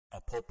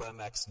Pulp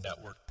MX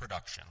Network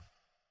production.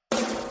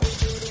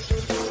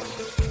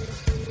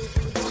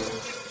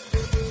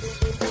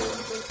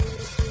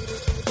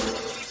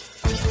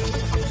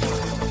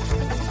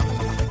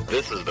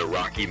 This is the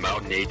Rocky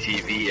Mountain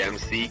ATV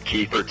MC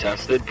Kiefer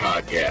Tested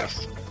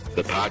Podcast.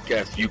 The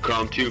podcast you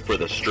come to for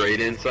the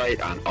straight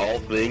insight on all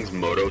things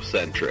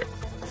moto-centric.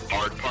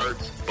 Hard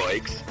parts,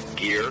 bikes,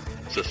 gear,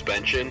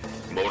 suspension,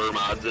 motor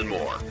mods, and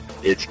more.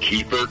 It's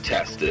Kiefer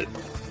Tested.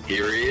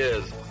 Here he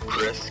is,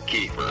 Chris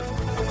Kiefer.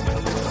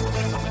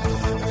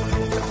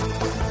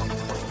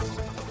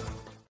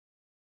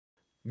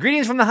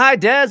 Greetings from the high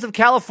des of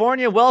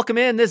California. Welcome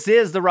in. This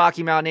is the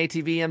Rocky Mountain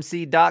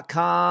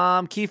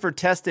ATVMC.com Kiefer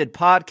Tested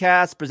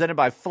Podcast presented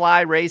by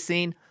Fly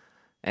Racing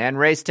and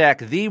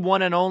Racetech, the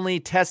one and only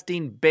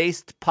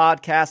testing-based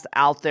podcast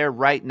out there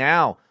right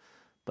now.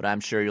 But I'm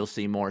sure you'll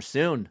see more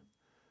soon.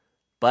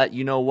 But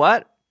you know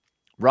what?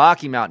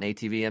 Rocky Mountain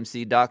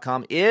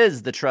ATVMC.com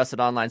is the trusted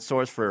online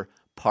source for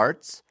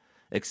parts,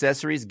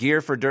 accessories,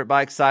 gear for dirt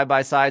bikes,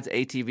 side-by-sides,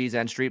 ATVs,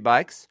 and street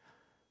bikes.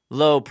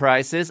 Low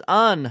prices,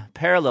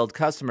 unparalleled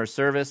customer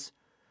service,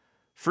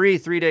 free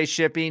 3-day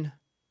shipping.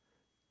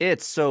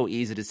 It's so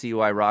easy to see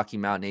why Rocky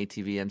Mountain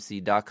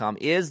ATVMC.com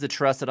is the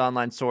trusted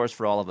online source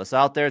for all of us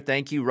out there.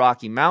 Thank you,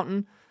 Rocky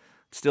Mountain.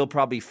 It's still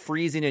probably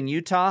freezing in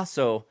Utah,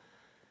 so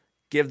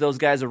give those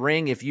guys a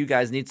ring if you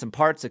guys need some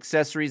parts,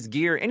 accessories,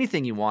 gear,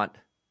 anything you want.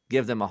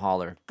 Give them a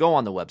holler. Go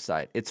on the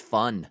website. It's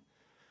fun.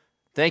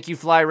 Thank you,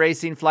 Fly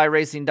Racing,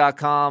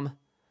 flyracing.com.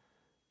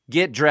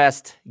 Get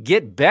dressed.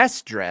 Get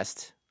best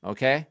dressed,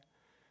 okay?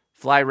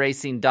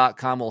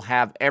 Flyracing.com will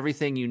have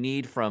everything you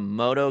need from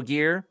moto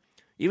gear.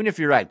 Even if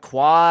you ride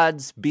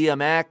quads,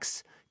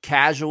 BMX,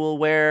 casual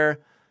wear,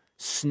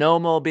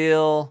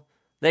 snowmobile,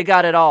 they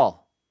got it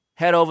all.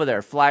 Head over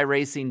there,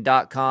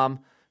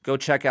 flyracing.com. Go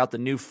check out the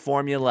new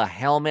Formula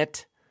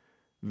helmet.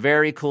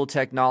 Very cool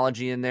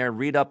technology in there.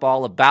 Read up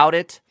all about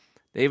it.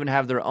 They even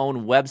have their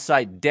own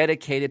website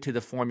dedicated to the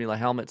Formula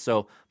helmet.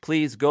 So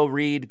please go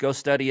read, go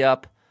study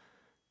up,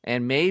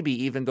 and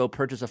maybe even go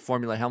purchase a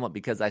Formula helmet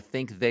because I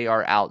think they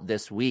are out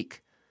this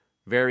week.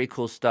 Very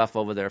cool stuff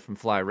over there from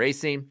Fly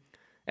Racing.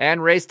 And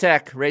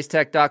Racetech,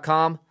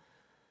 racetech.com.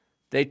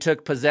 They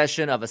took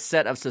possession of a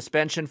set of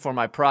suspension for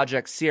my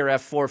Project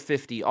CRF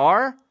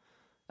 450R,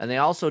 and they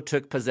also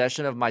took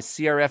possession of my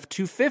CRF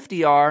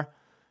 250R.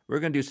 We're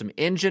going to do some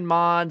engine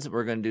mods.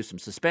 We're going to do some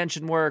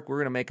suspension work. We're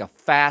going to make a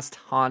fast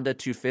Honda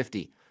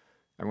 250.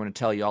 I'm going to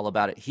tell you all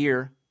about it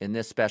here in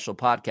this special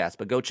podcast.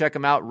 But go check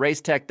them out,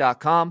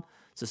 racetech.com.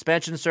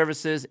 Suspension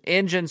services,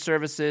 engine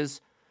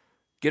services,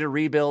 get a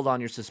rebuild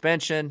on your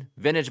suspension,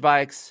 vintage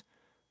bikes.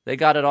 They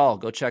got it all.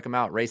 Go check them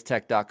out,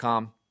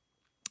 racetech.com.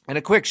 And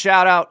a quick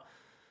shout out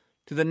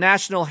to the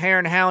National Hare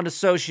and Hound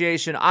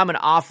Association. I'm an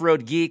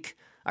off-road geek.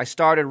 I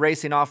started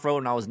racing off-road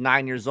when I was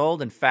 9 years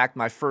old. In fact,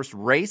 my first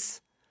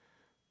race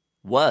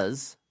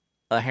was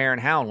a hare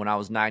and hound when I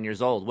was 9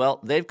 years old. Well,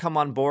 they've come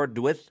on board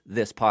with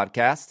this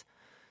podcast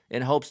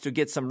in hopes to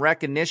get some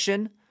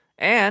recognition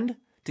and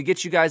to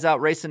get you guys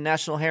out racing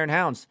National Hare and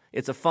Hounds.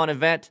 It's a fun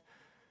event,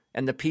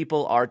 and the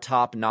people are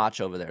top-notch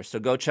over there. So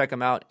go check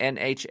them out,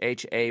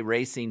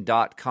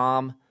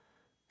 nhharacing.com.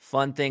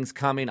 Fun things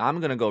coming. I'm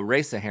going to go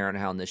race a hare and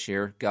hound this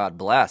year. God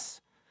bless.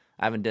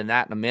 I haven't done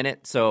that in a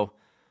minute, so I'm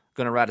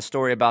going to write a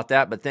story about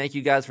that. But thank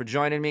you guys for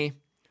joining me.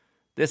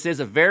 This is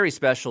a very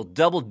special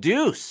double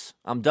deuce.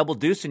 I'm double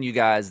deucing you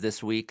guys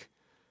this week.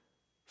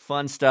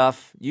 Fun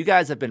stuff. You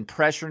guys have been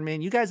pressuring me,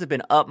 and you guys have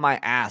been up my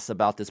ass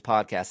about this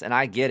podcast, and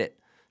I get it.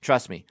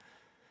 Trust me.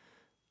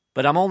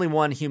 But I'm only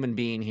one human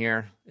being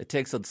here. It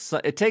takes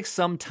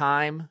some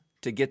time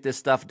to get this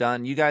stuff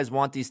done. You guys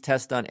want these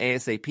tests done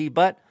ASAP,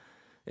 but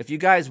if you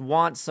guys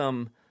want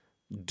some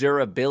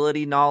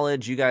durability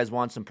knowledge, you guys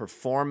want some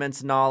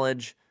performance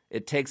knowledge,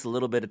 it takes a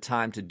little bit of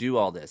time to do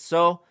all this.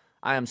 So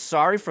I am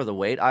sorry for the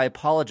wait. I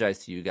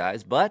apologize to you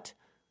guys, but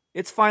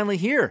it's finally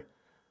here.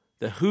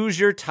 The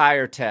Hoosier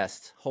tire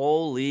test.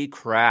 Holy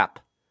crap.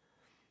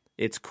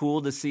 It's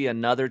cool to see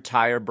another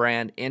tire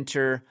brand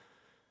enter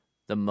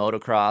the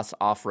motocross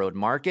off-road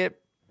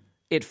market.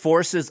 It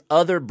forces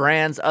other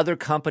brands, other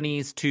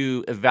companies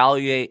to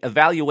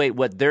evaluate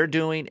what they're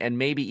doing and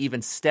maybe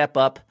even step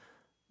up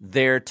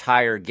their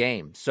tire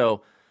game.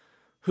 So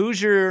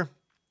Hoosier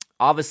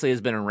obviously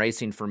has been in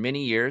racing for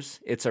many years.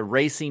 It's a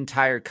racing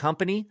tire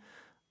company.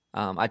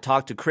 I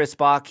talked to Chris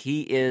Bach.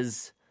 He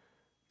is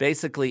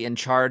basically in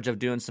charge of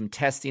doing some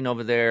testing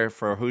over there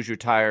for Hoosier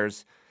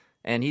tires.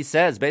 And he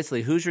says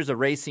basically Hoosier's a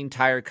racing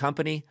tire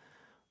company.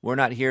 We're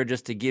not here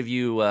just to give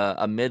you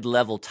a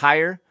mid-level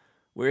tire.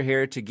 We're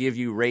here to give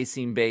you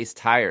racing-based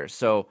tires.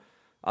 So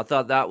I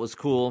thought that was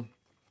cool.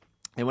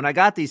 And when I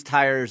got these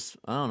tires,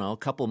 I don't know, a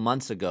couple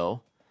months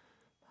ago,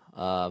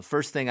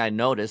 first thing I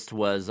noticed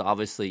was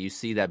obviously you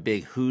see that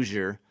big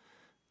Hoosier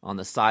on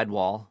the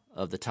sidewall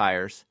of the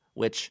tires,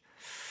 which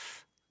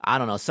I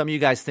don't know. Some of you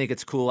guys think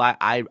it's cool.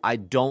 I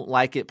don't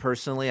like it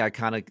personally. I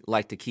kind of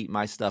like to keep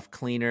my stuff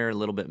cleaner, a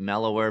little bit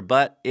mellower.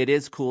 But it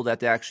is cool that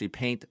they actually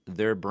paint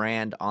their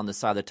brand on the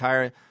side of the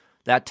tire.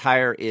 That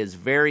tire is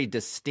very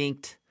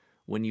distinct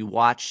when you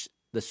watch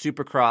the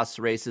Supercross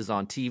races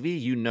on TV,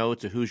 you know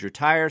it's a Hoosier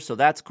tire, so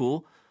that's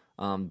cool.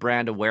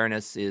 Brand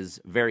awareness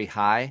is very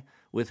high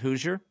with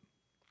Hoosier.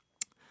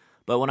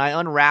 But when I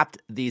unwrapped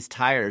these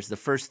tires, the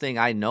first thing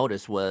I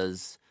noticed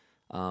was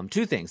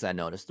two things I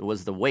noticed.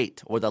 Was the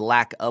weight or the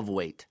lack of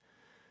weight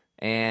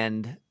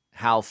and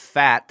how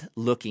fat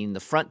looking the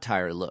front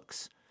tire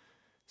looks.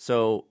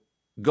 So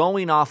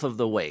going off of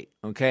the weight,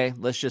 okay,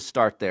 let's just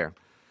start there.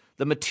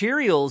 The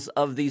materials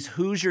of these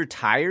Hoosier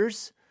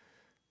tires,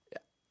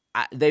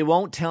 they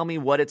won't tell me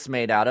what it's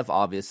made out of,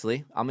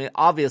 obviously. I mean,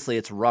 obviously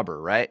it's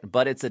rubber, right?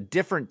 But it's a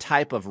different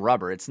type of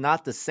rubber. It's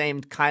not the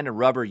same kind of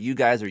rubber you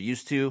guys are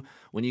used to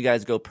when you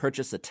guys go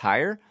purchase a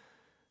tire.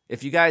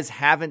 If you guys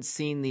haven't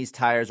seen these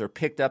tires or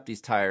picked up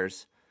these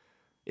tires,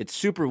 it's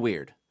super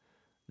weird.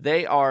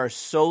 They are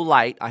so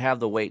light. I have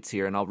the weights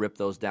here, and I'll rip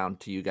those down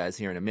to you guys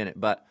here in a minute.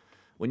 But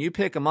when you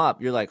pick them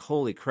up, you're like,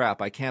 holy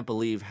crap, I can't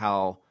believe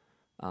how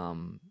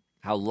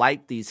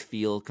light these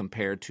feel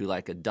compared to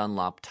like a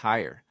Dunlop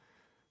tire.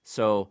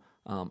 So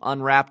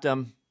unwrapped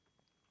them,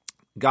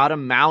 got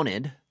them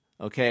mounted,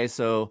 okay?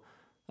 So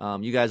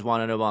you guys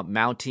want to know about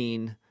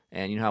mounting,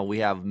 and you know how we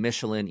have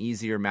Michelin,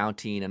 easier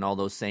mounting, and all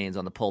those sayings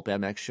on the Pulp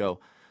MX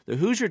show. The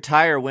Hoosier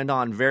tire went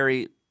on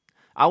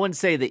I wouldn't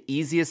say the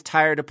easiest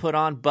tire to put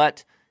on,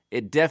 but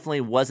it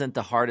definitely wasn't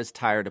the hardest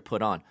tire to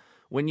put on.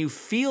 When you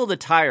feel the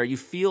tire, you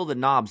feel the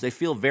knobs, they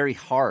feel very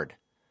hard,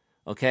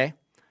 okay?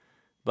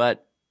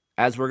 But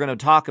as we're going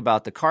to talk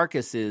about, the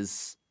carcass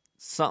is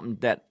something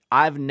that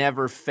I've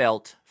never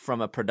felt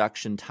from a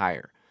production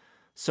tire.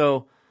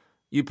 So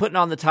you putting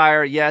on the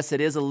tire, yes,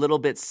 it is a little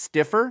bit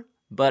stiffer,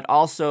 but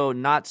also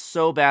not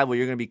so bad where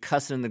you're going to be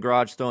cussing in the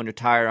garage, throwing your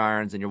tire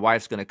irons, and your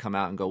wife's going to come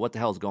out and go, what the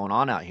hell is going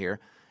on out here?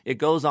 It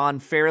goes on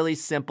fairly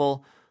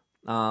simple.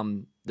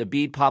 The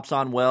bead pops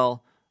on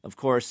well. Of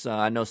course,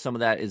 I know some of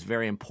that is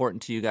very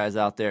important to you guys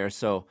out there.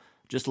 So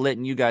just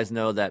letting you guys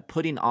know that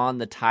putting on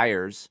the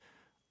tires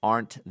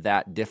aren't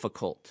that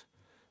difficult.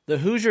 The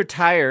Hoosier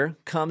tire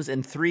comes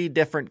in 3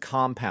 different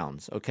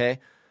compounds, okay?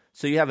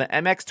 So you have an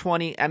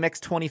MX-20,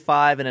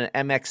 MX-25, and an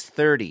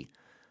MX-30.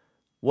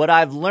 What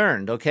I've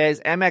learned, okay,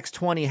 is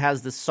MX-20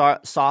 has the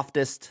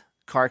softest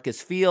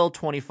carcass feel,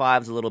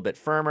 25 is a little bit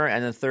firmer,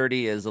 and then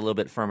 30 is a little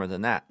bit firmer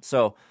than that.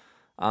 So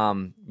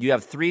you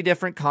have 3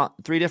 different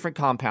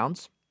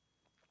compounds.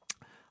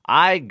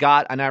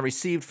 I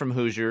received from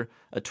Hoosier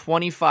a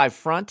 25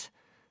 front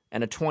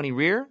and a 20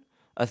 rear,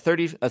 a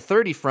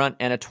 30 front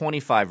and a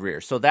 25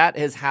 rear. So that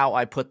is how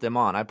I put them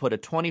on. I put a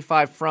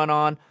 25 front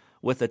on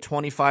with a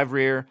 25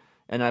 rear,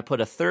 and I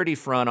put a 30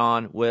 front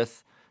on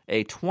with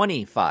a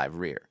 25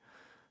 rear.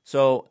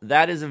 So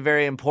that is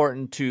very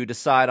important to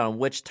decide on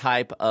which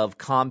type of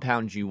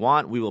compound you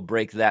want. We will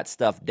break that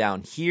stuff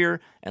down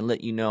here and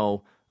let you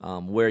know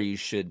where you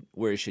should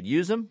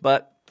use them.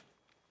 But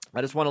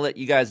I just want to let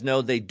you guys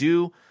know they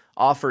do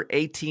offer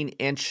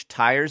 18-inch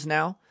tires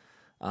now.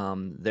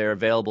 They're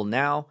available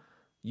now.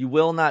 You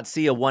will not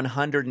see a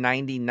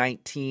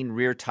 190/19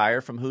 rear tire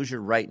from Hoosier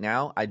right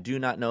now. I do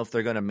not know if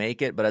they're going to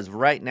make it, but as of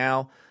right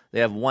now, they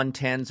have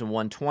 110s and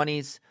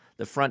 120s.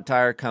 The front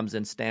tire comes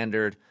in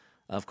standard,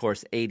 of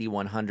course, 80,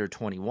 100,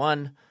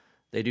 21.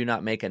 They do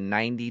not make a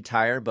 90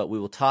 tire, but we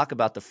will talk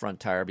about the front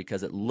tire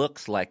because it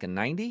looks like a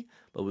 90,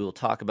 but we will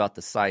talk about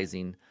the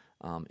sizing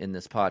in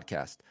this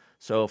podcast.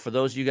 So for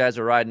those of you guys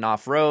who are riding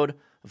off-road,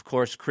 of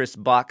course, Chris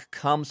Bach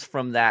comes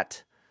from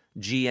that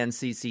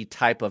GNCC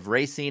type of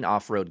racing,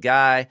 off-road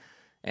guy,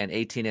 and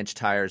 18-inch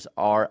tires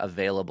are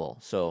available.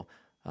 So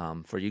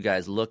for you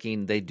guys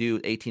looking,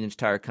 18-inch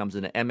tire comes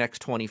in an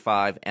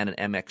MX-25 and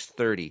an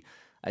MX-30.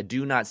 I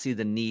do not see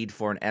the need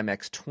for an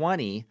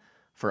MX-20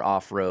 for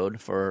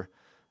off-road for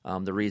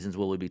the reasons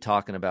we'll be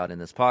talking about in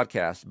this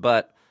podcast.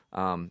 But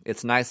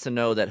it's nice to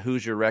know that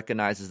Hoosier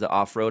recognizes the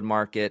off-road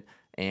market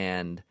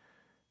and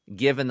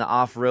giving the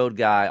off-road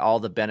guy all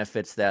the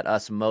benefits that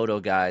us moto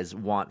guys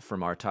want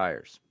from our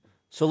tires.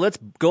 So let's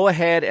go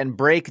ahead and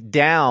break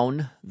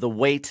down the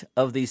weight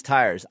of these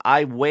tires.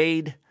 I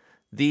weighed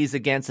these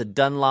against a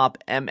Dunlop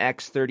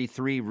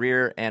MX-33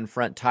 rear and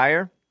front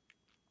tire.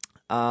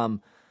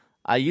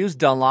 I use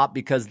Dunlop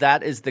because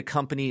that is the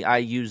company I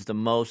use the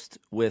most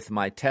with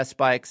my test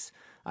bikes.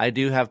 I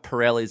do have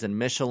Pirellis and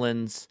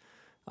Michelins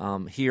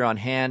here on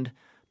hand.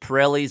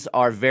 Pirellis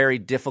are very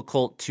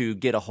difficult to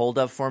get a hold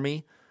of for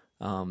me.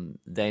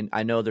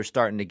 I know they're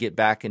starting to get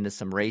back into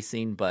some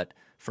racing, but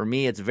for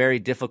me, it's very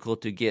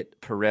difficult to get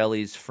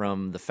Pirellis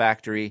from the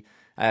factory.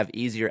 I have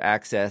easier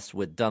access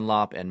with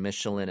Dunlop and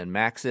Michelin and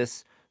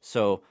Maxxis,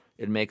 so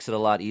it makes it a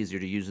lot easier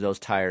to use those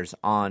tires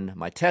on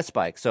my test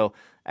bike. So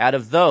out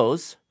of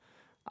those,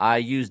 I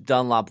use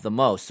Dunlop the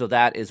most, so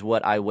that is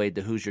what I weighed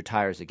the Hoosier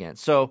tires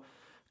against. So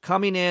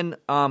coming in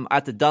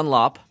at the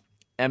Dunlop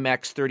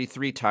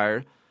MX-33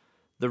 tire,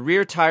 the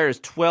rear tire is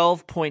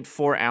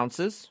 12.4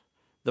 ounces.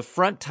 The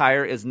front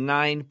tire is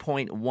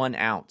 9.1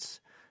 ounce.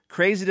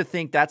 Crazy to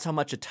think that's how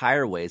much a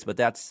tire weighs, but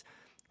that's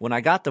when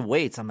I got the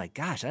weights, I'm like,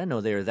 gosh, I didn't know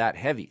they were that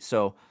heavy.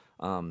 So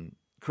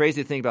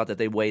crazy to think about that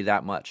they weigh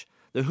that much.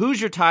 The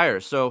Hoosier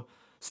tires, so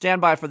stand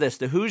by for this.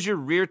 The Hoosier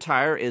rear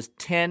tire is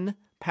 10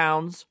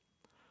 pounds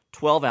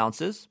 12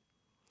 ounces,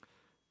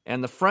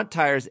 and the front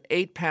tire is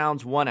 8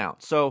 pounds, 1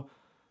 ounce. So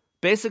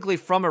basically,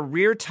 from a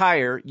rear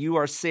tire, you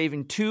are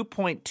saving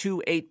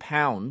 2.28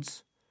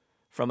 pounds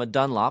from a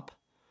Dunlop.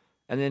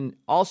 And then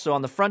also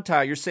on the front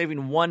tire, you're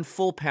saving 1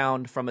 full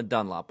pound from a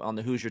Dunlop on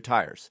the Hoosier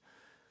tires.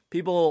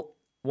 People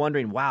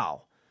wondering,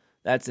 wow,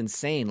 that's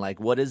insane. Like,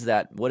 what is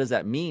that? What does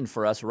that mean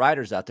for us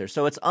riders out there?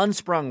 So it's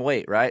unsprung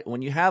weight, right?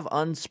 When you have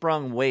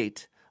unsprung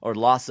weight or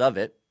loss of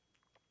it,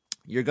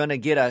 you're going to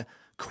get a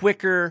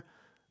quicker,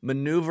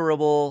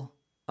 maneuverable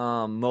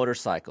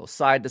motorcycle,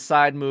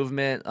 side-to-side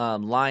movement,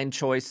 line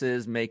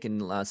choices,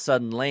 making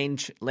sudden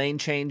lane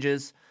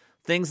changes,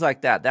 things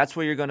like that. That's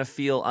where you're going to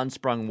feel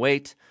unsprung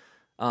weight,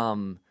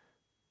 bump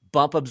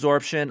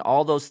absorption.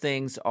 All those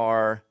things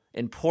are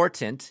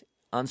important.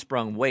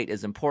 Unsprung weight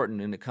is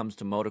important when it comes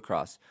to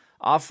motocross.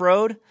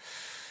 Off-road,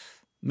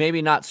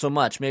 maybe not so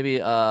much.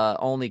 Maybe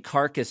only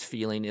carcass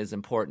feeling is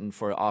important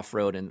for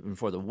off-road and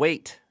for the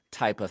weight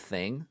type of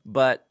thing.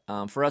 But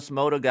for us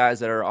moto guys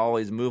that are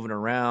always moving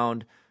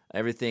around,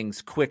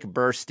 everything's quick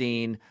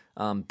bursting,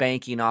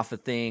 banking off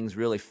of things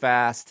really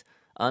fast,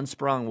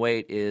 unsprung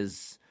weight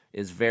is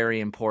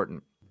very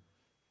important.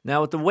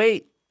 Now with the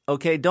weight,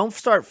 okay, don't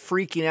start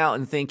freaking out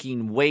and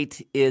thinking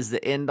weight is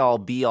the end-all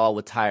be-all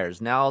with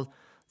tires. Now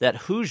that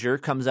Hoosier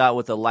comes out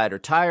with a lighter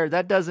tire,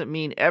 that doesn't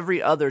mean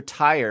every other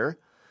tire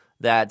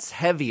that's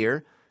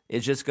heavier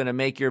is just going to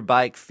make your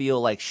bike feel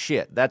like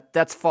shit.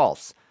 That's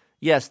false.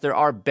 Yes, there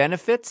are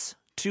benefits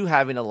to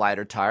having a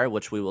lighter tire,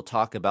 which we will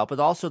talk about, but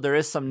also there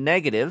is some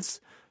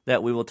negatives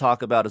that we will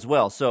talk about as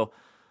well. So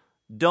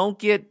don't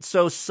get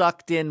so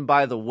sucked in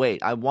by the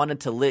weight. I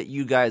wanted to let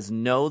you guys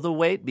know the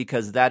weight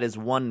because that is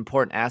one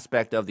important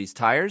aspect of these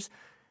tires.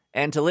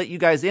 And to let you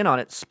guys in on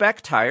it,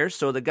 spec tires,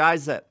 so the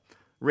guys that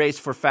race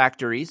for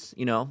factories,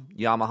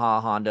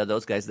 Yamaha, Honda,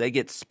 those guys, they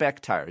get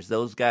spec tires.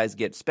 Those guys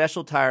get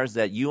special tires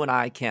that you and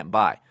I can't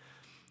buy.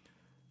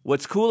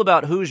 What's cool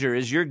about Hoosier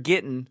is you're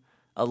getting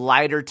a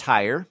lighter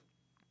tire,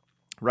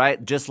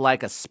 right? Just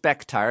like a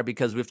spec tire,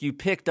 because if you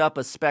picked up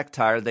a spec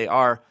tire, they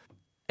are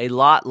a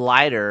lot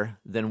lighter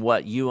than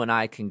what you and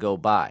I can go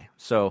buy.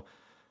 So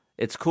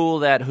it's cool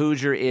that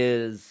Hoosier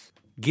is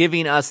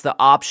giving us the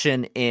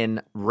option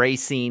in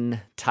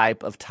racing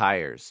type of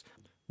tires.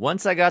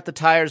 Once I got the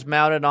tires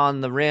mounted on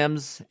the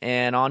rims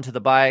and onto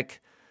the bike,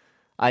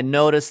 I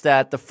noticed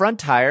that the front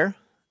tire,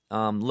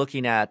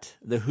 looking at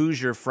the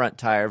Hoosier front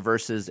tire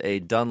versus a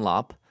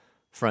Dunlop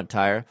front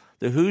tire,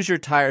 the Hoosier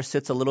tire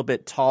sits a little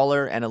bit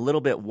taller and a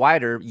little bit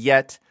wider,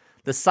 yet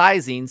the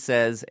sizing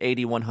says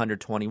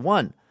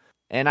 80-121.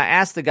 And I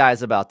asked the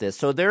guys about this.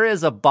 So there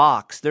is a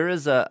box, there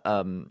is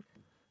a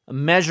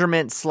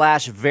measurement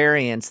 /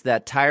 variance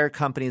that tire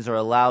companies are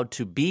allowed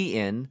to be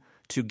in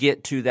to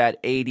get to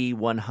that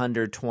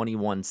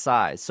 80-121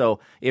 size. So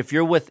if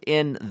you're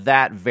within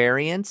that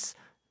variance,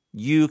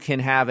 you can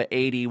have an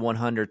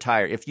 80-100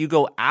 tire. If you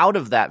go out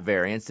of that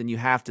variance, then you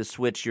have to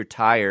switch your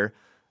tire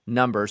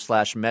number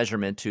 /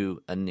 measurement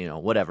to a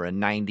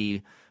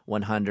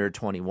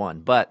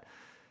 90-121. But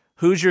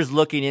Hoosier's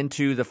looking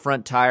into the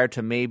front tire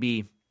to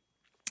maybe,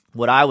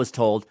 what I was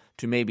told,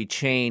 to maybe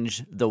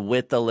change the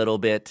width a little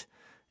bit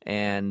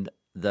and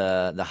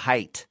the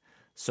height,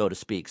 so to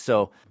speak.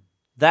 So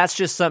that's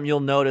just something you'll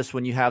notice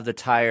when you have the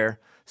tire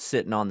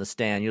sitting on the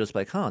stand. You'll just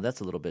be like,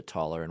 that's a little bit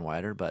taller and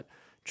wider. But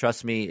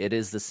trust me, it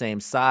is the same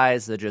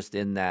size. They're just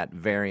in that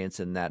variance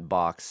in that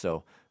box.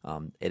 So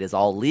it is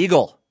all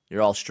legal.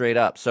 You're all straight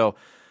up. So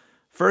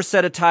first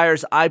set of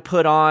tires I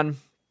put on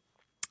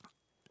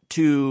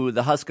to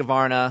the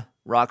Husqvarna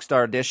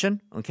Rockstar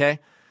Edition, okay?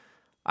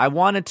 I'll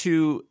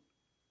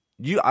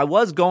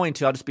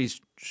just be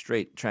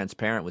straight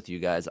transparent with you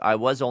guys. I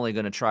was only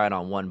going to try it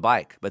on one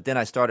bike, but then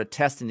I started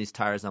testing these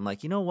tires. And I'm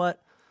like, you know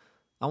what?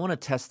 I want to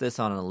test this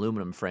on an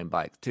aluminum frame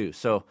bike too.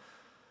 So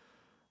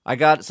I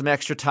got some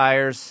extra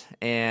tires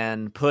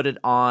and put it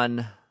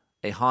on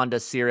a Honda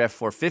CRF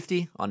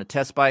 450 on a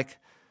test bike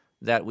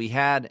that we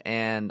had,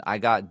 and I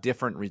got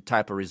different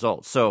type of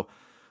results. So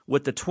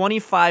with the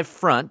 25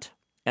 front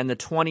and the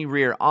 20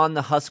 rear on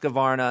the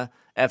Husqvarna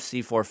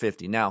FC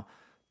 450. Now,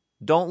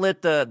 don't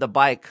let the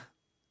bike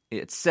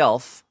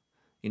itself,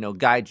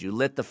 guide you.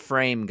 Let the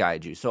frame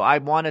guide you. So I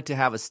wanted to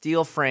have a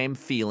steel frame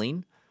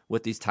feeling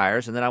with these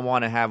tires, and then I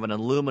want to have an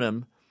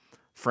aluminum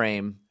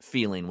frame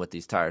feeling with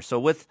these tires. So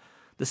with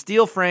the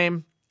steel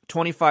frame,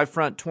 25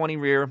 front, 20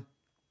 rear,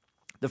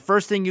 the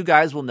first thing you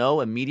guys will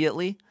know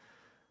immediately,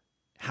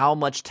 how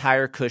much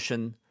tire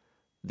cushion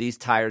these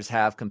tires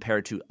have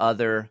compared to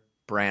other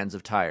brands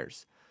of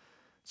tires.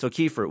 So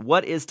Kiefer,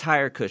 what is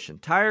tire cushion?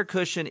 Tire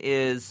cushion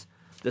is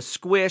the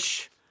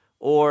squish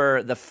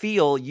or the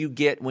feel you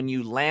get when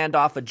you land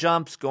off of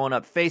jumps, going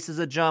up faces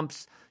of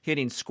jumps,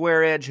 hitting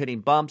square edge, hitting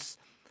bumps.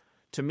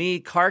 To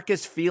me,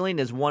 carcass feeling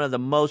is one of the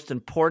most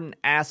important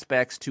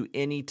aspects to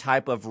any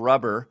type of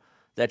rubber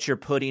that you're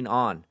putting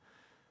on.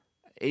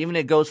 Even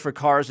it goes for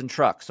cars and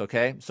trucks,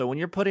 okay? So when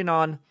you're putting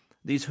on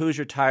these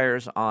Hoosier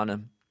tires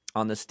on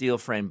the steel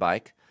frame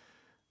bike,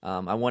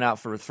 I went out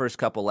for the first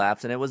couple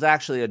laps, and it was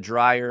actually a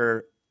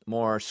drier,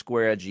 more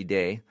square edgy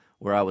day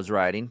where I was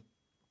riding.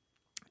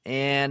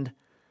 And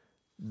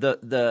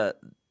the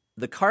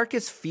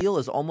carcass feel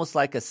is almost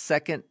like a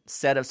second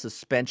set of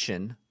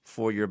suspension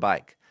for your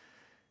bike.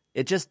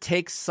 It just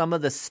takes some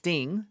of the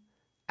sting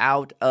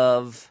out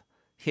of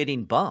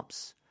hitting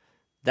bumps.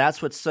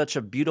 That's what's such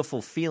a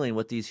beautiful feeling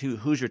with these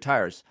Hoosier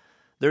tires.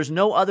 There's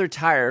no other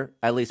tire,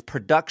 at least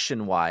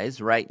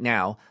production-wise right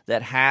now,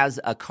 that has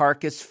a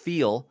carcass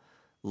feel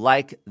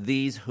like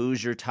these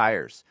Hoosier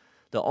tires.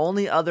 The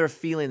only other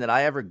feeling that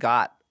I ever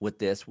got with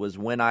this was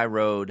when I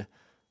rode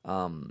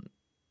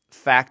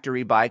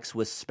factory bikes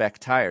with spec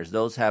tires.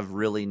 Those have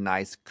really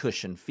nice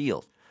cushion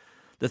feels.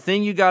 The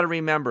thing you got to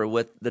remember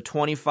with the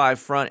 25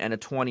 front and a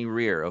 20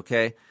 rear,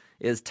 okay,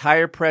 is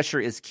tire pressure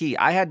is key.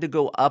 I had to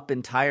go up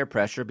in tire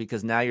pressure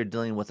because now you're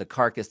dealing with a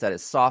carcass that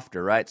is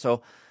softer, right?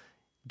 So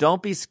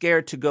don't be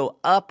scared to go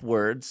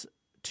upwards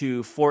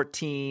to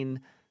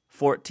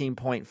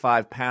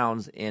 14.5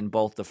 pounds in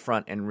both the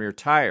front and rear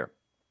tire.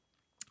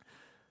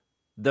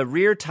 The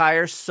rear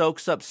tire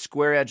soaks up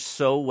square edge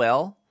so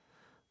well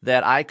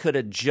that I could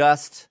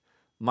adjust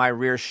my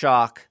rear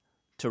shock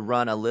to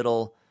run a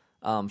little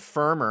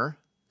firmer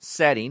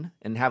setting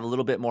and have a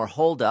little bit more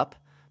hold up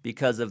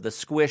because of the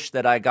squish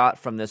that I got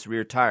from this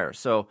rear tire.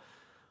 So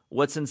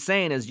what's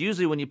insane is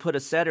usually when you put a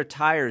set of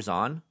tires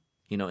on,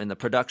 in the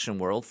production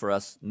world for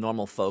us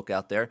normal folk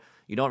out there,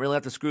 you don't really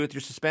have to screw with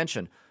your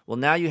suspension. Well,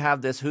 now you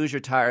have this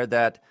Hoosier tire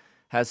that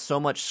has so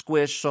much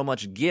squish, so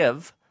much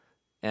give,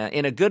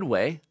 in a good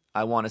way,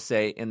 I want to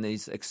say, in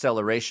these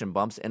acceleration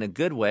bumps, in a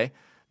good way,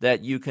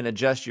 that you can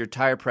adjust your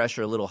tire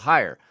pressure a little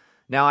higher.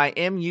 Now, I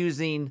am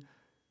using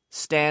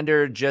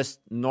standard,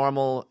 just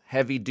normal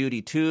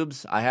heavy-duty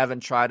tubes. I haven't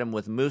tried them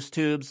with moose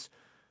tubes.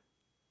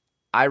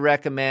 I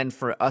recommend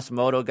for us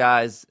moto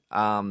guys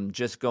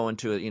just going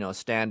to a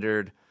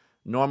standard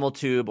normal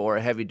tube or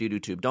a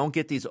heavy-duty tube. Don't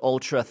get these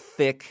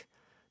ultra-thick,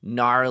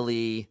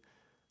 gnarly,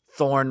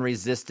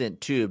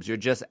 thorn-resistant tubes. You're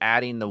just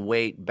adding the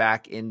weight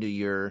back into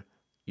your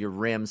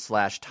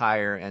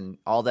rim/tire, and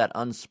all that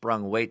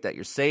unsprung weight that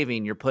you're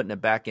saving, you're putting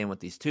it back in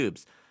with these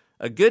tubes.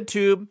 A good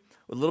tube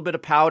with a little bit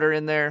of powder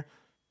in there,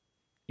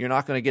 you're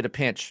not going to get a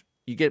pinch.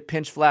 You get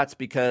pinch flats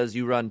because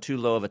you run too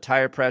low of a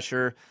tire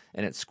pressure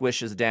and it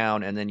squishes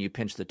down, and then you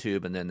pinch the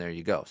tube, and then there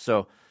you go.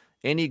 So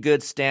any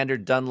good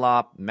standard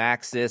Dunlop,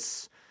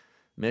 Maxxis,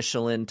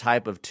 Michelin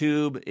type of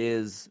tube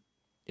is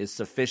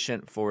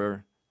sufficient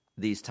for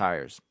these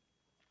tires.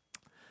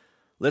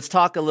 Let's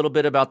talk a little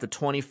bit about the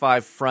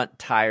 25 front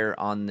tire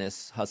on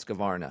this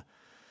Husqvarna.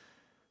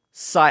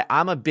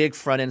 I'm a big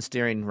front-end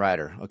steering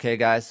rider, okay,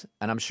 guys?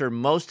 And I'm sure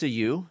most of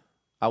you,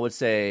 I would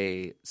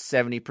say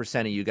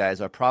 70% of you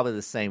guys are probably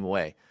the same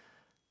way.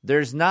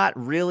 There's not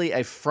really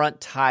a front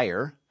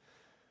tire,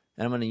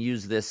 and I'm going to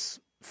use this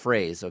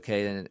phrase,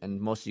 okay, and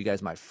most of you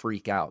guys might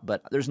freak out,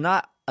 but there's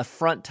not a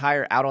front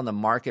tire out on the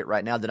market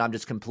right now that I'm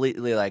just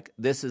completely like,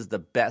 this is the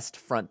best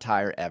front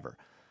tire ever.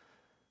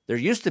 There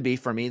used to be,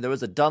 for me, there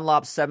was a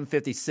Dunlop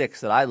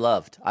 756 that I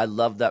loved. I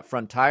loved that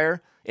front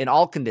tire in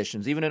all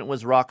conditions, even when it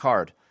was rock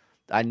hard.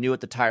 I knew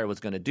what the tire was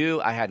going to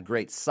do. I had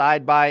great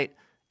side bite,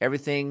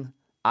 everything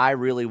I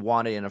really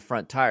wanted in a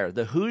front tire.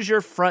 The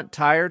Hoosier front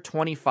tire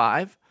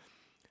 25,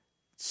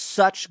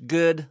 such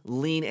good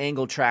lean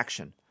angle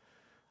traction.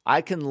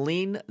 I can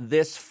lean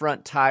this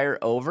front tire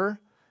over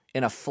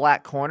in a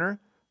flat corner,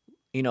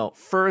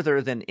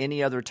 further than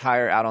any other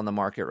tire out on the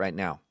market right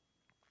now.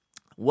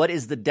 What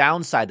is the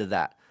downside of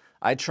that?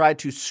 I tried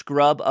to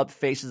scrub up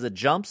faces of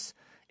jumps.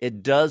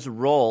 It does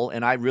roll,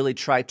 and I really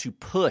try to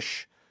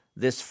push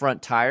this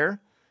front tire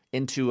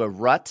into a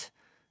rut,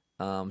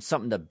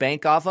 something to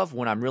bank off of.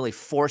 When I'm really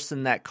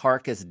forcing that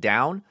carcass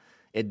down,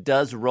 it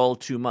does roll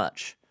too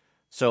much.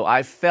 So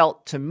I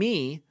felt, to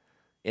me,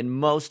 in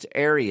most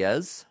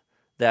areas,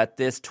 that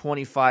this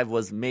 25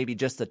 was maybe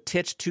just a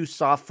titch too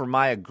soft for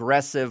my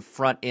aggressive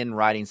front-end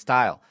riding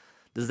style.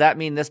 Does that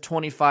mean this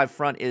 25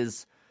 front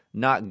is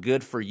not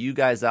good for you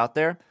guys out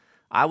there?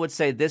 I would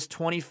say this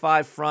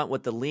 25 front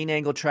with the lean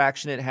angle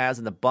traction it has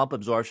and the bump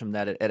absorption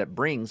that it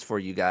brings for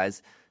you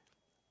guys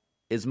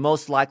is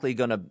most likely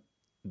going to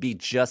be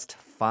just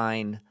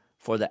fine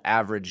for the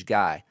average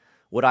guy.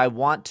 Would I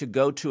want to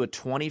go to a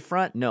 20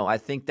 front? No, I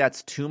think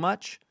that's too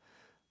much.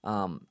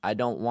 I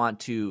don't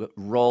want to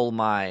roll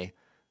my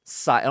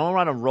side. I don't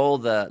want to roll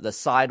the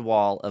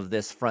sidewall of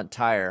this front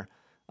tire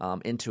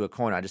into a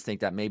corner. I just think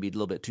that may be a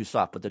little bit too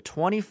soft. But the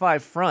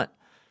 25 front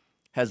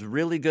has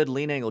really good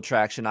lean angle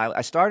traction.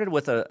 I started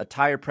with a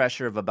tire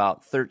pressure of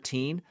about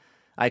 13.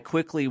 I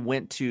quickly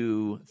went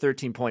to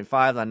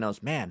 13.5. And I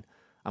noticed, man,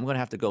 I'm going to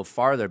have to go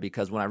farther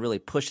because when I really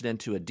push it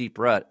into a deep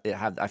rut,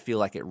 I feel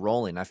like it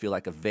rolling. I feel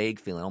like a vague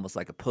feeling, almost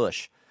like a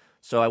push.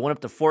 So I went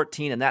up to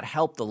 14, and that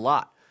helped a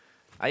lot.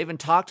 I even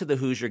talked to the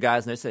Hoosier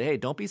guys, and they said, hey,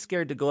 don't be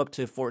scared to go up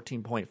to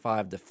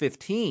 14.5 to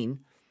 15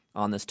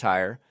 on this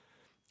tire,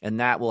 and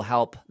that will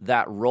help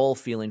that roll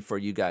feeling for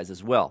you guys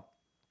as well.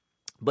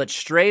 But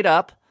straight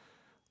up,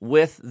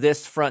 with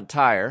this front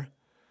tire,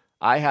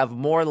 I have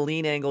more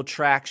lean angle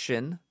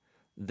traction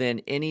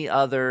than any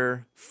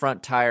other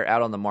front tire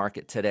out on the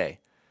market today.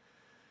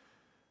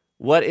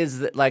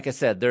 like I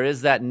said, there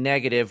is that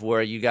negative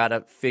where you got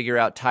to figure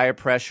out tire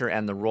pressure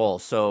and the roll.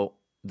 So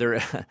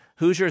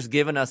Hoosier's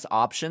given us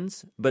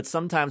options, but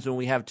sometimes when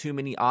we have too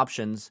many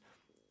options,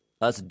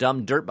 us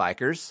dumb dirt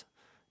bikers,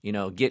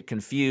 get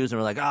confused and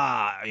we're like,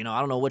 I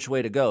don't know which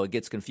way to go. It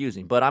gets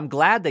confusing. But I'm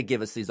glad they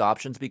give us these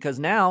options because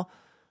now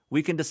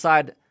we can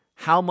decide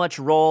how much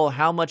roll,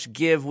 how much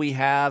give we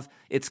have.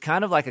 It's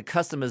kind of like a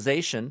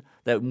customization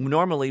that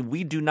normally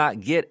we do not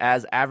get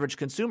as average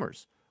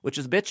consumers, which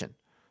is bitching.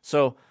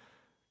 So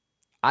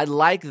I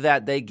like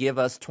that they give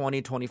us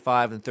 20,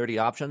 25, and 30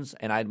 options,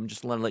 and I'm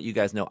just going to let you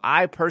guys know,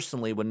 I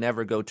personally would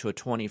never go to a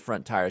 20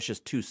 front tire. It's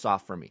just too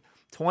soft for me.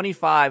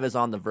 25 is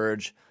on the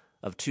verge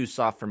of too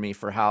soft for me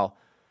for how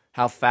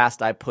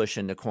fast I push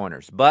into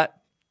corners. But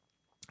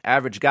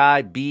average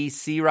guy, B,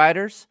 C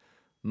riders,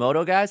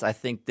 moto guys, I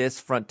think this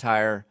front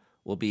tire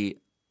will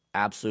be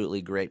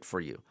absolutely great for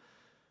you.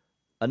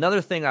 Another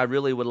thing I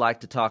really would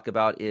like to talk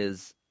about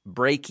is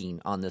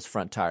braking on this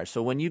front tire.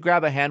 So when you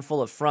grab a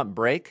handful of front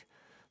brake,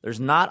 there's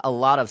not a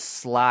lot of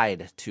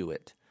slide to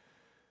it.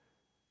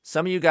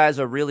 Some of you guys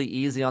are really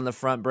easy on the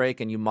front brake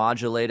and you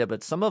modulate it,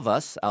 but some of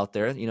us out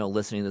there,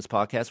 listening to this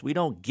podcast, we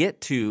don't get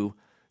to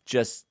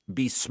just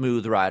be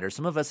smooth riders.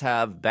 Some of us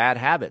have bad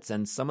habits,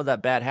 and some of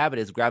that bad habit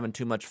is grabbing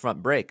too much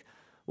front brake.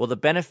 Well, the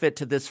benefit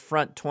to this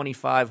front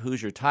 25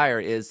 Hoosier tire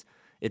is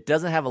it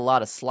doesn't have a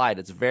lot of slide.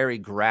 It's very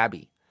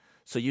grabby.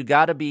 So you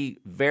got to be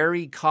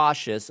very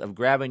cautious of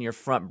grabbing your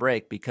front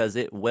brake because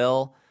it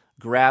will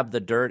grab the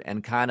dirt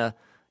and kind of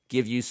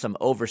give you some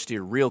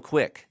oversteer real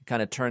quick,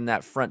 kind of turn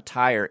that front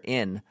tire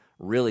in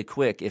really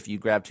quick if you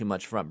grab too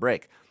much front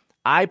brake.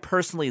 I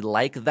personally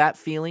like that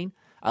feeling.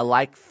 I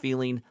like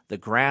feeling the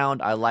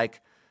ground. I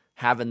like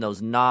having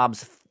those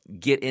knobs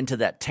get into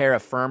that terra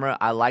firma.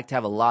 I like to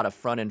have a lot of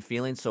front end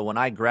feeling. So when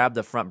I grab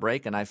the front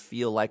brake and I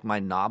feel like my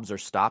knobs are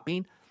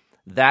stopping,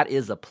 that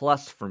is a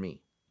plus for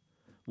me.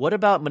 What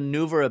about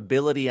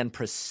maneuverability and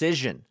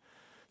precision?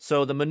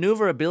 So the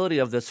maneuverability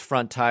of this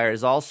front tire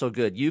is also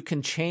good. You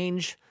can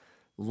change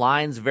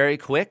lines very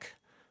quick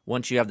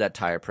once you have that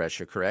tire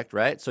pressure correct,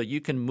 right? So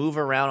you can move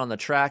around on the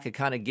track. It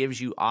kind of gives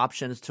you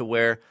options to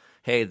where,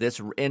 hey, this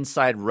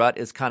inside rut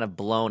is kind of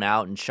blown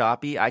out and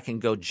choppy. I can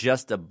go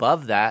just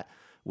above that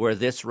where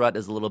this rut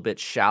is a little bit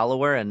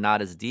shallower and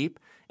not as deep,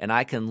 and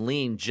I can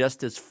lean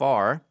just as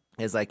far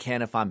as I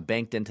can if I'm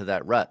banked into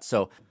that rut.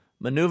 So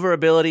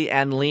maneuverability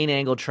and lean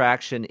angle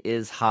traction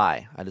is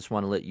high. I just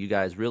want to let you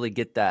guys really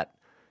get that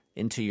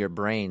into your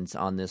brains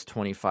on this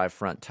 25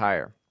 front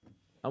tire.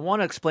 I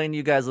want to explain to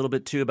you guys a little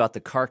bit too about the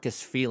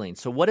carcass feeling.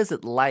 So what is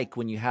it like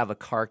when you have a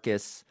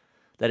carcass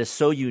that is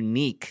so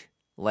unique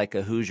like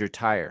a Hoosier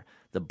tire?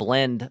 The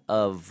blend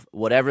of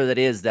whatever that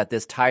is that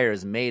this tire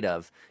is made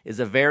of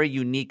is a very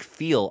unique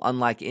feel,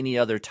 unlike any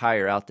other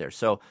tire out there.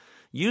 So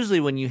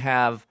usually when you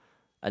have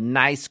a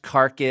nice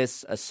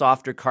carcass, a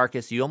softer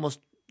carcass, you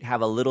almost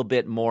have a little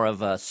bit more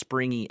of a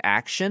springy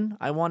action,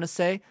 I want to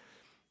say.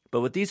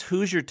 But with these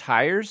Hoosier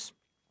tires,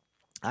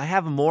 I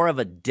have more of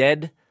a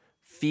dead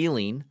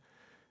feeling.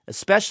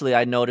 Especially,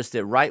 I noticed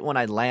it right when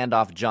I land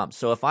off jumps.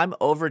 So if I'm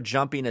over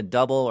jumping a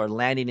double or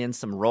landing in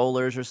some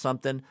rollers or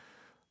something,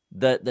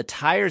 the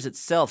tires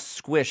itself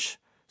squish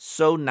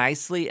so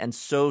nicely and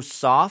so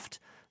soft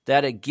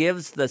that it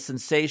gives the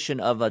sensation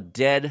of a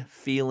dead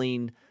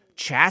feeling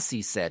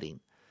chassis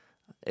setting.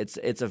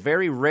 It's a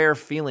very rare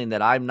feeling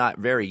that I'm not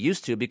very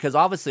used to because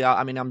obviously,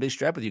 I'm being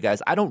straight up with you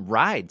guys. I don't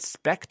ride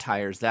spec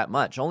tires that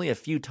much. Only a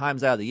few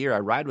times out of the year I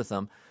ride with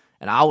them,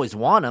 and I always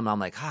want them. I'm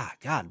like,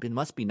 God, it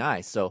must be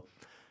nice. So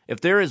if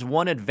there is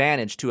one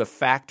advantage to a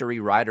factory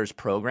rider's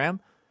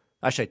program,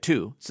 actually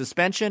two,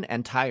 suspension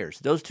and tires.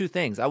 Those two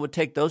things. I would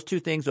take those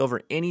two things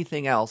over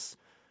anything else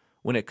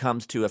when it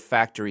comes to a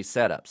factory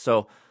setup.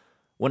 So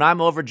when I'm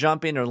over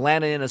jumping or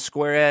landing in a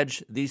square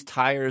edge, these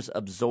tires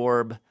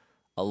absorb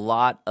a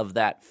lot of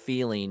that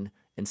feeling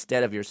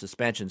instead of your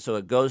suspension. So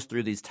it goes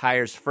through these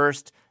tires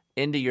first,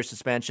 into your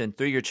suspension,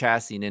 through your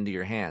chassis, and into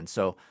your hand.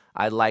 So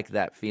I like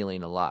that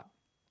feeling a lot.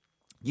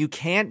 You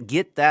can't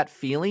get that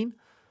feeling,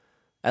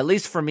 at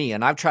least for me,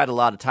 and I've tried a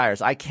lot of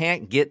tires. I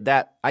can't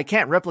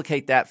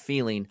replicate that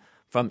feeling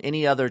from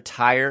any other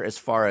tire as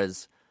far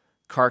as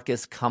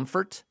carcass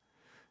comfort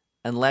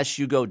unless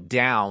you go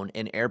down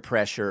in air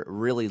pressure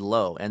really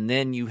low, and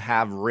then you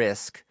have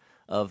risk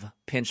of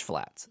pinch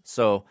flats.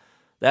 So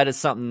that is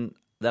something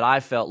that I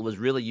felt was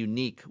really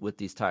unique with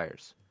these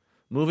tires.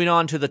 Moving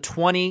on to the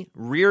 20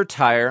 rear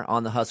tire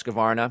on the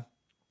Husqvarna.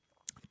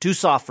 Too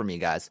soft for me,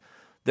 guys.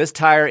 This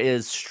tire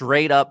is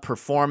straight up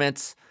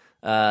performance.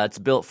 It's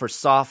built for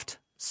soft,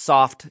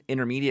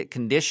 intermediate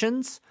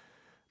conditions.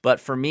 But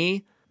for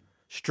me,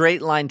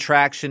 straight line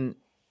traction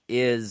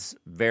is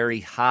very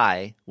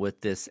high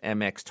with this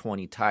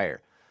MX-20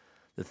 tire.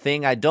 The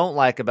thing I don't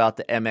like about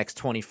the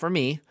MX-20 for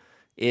me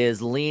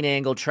is lean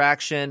angle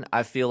traction.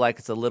 I feel like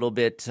it's a little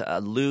bit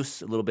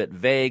loose, a little bit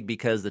vague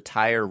because the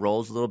tire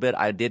rolls a little bit.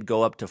 I did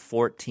go up to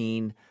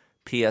 14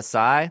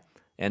 PSI,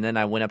 and then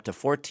I went up to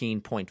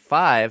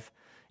 14.5,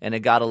 and it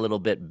got a little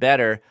bit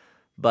better.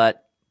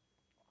 But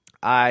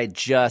I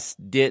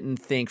just didn't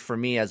think for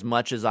me, as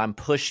much as I'm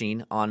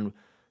pushing on,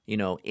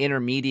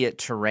 intermediate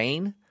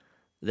terrain,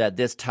 that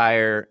this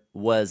tire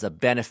was a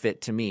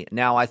benefit to me.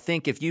 Now, I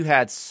think if you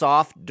had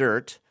soft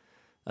dirt,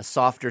 a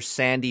softer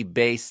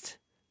sandy-based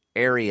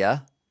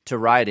area to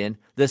ride in,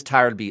 this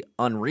tire would be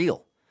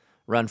unreal.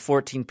 Run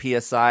 14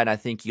 PSI, and I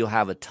think you'll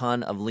have a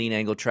ton of lean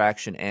angle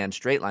traction and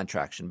straight line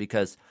traction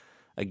because,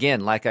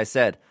 again, like I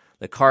said,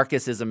 the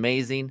carcass is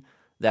amazing.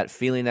 That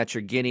feeling that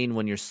you're getting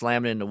when you're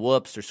slamming into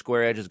whoops or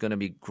square edge is going to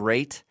be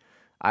great.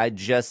 I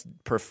just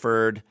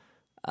preferred,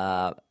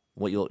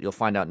 you'll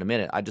find out in a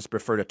minute, I just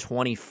preferred a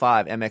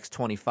 25,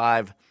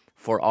 MX25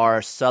 for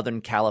our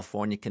Southern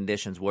California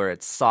conditions where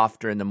it's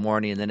softer in the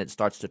morning and then it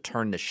starts to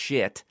turn to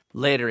shit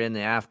later in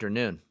the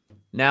afternoon.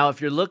 Now,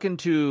 if you're looking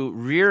to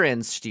rear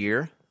end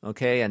steer,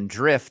 okay, and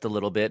drift a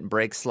little bit and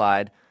brake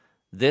slide,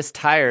 this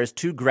tire is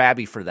too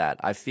grabby for that.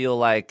 I feel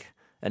like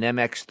an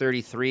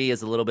MX33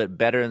 is a little bit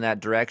better in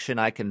that direction.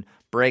 I can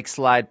brake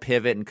slide,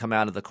 pivot, and come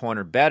out of the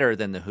corner better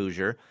than the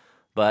Hoosier.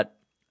 But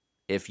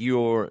if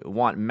you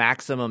want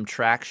maximum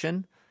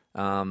traction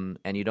and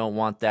you don't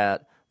want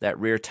that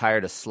rear tire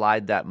to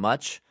slide that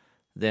much,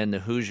 then the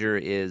Hoosier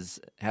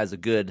has a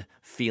good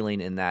feeling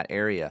in that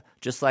area.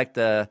 Just like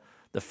the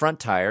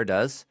front tire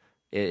does,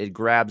 it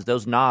grabs,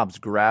 those knobs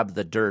grab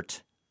the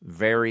dirt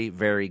very,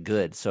 very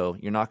good. So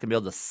you're not going to be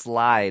able to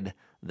slide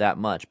that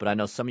much. But I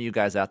know some of you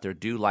guys out there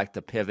do like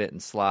to pivot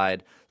and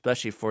slide,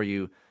 especially for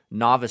you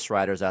novice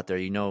riders out there,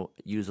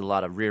 use a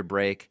lot of rear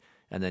brake,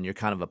 and then you're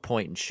kind of a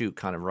point and shoot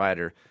kind of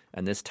rider,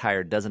 and this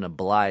tire doesn't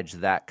oblige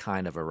that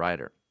kind of a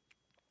rider.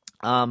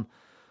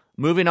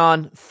 Moving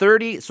on,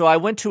 30. So I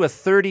went to a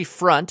 30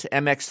 front,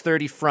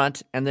 MX30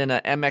 front, and then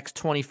a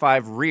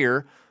MX25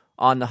 rear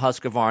on the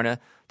Husqvarna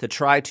to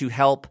try to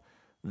help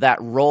that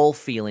roll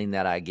feeling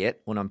that I get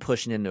when I'm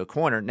pushing into a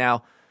corner.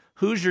 Now,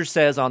 Hoosier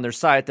says on their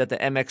site that the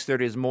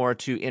MX30 is more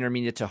to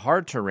intermediate to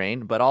hard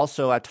terrain, but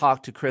also I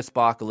talked to Chris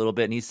Bach a little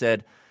bit, and he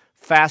said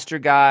faster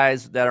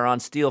guys that are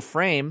on steel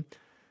frame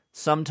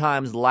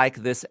sometimes like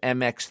this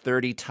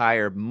MX30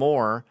 tire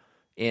more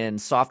in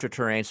softer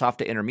terrain, soft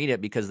to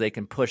intermediate, because they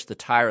can push the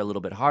tire a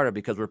little bit harder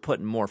because we're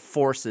putting more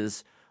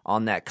forces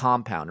on that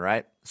compound,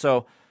 right?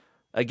 So,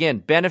 again,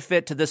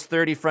 benefit to this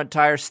 30 front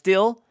tire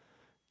still,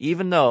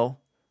 even though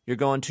you're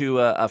going to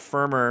a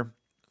firmer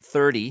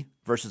 30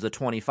 versus a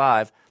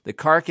 25, the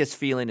carcass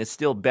feeling is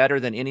still better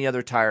than any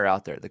other tire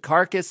out there. The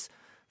carcass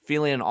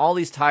feeling in all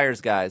these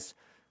tires, guys,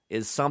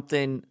 is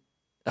something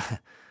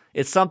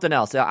it's something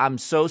else. I'm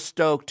so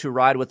stoked to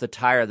ride with a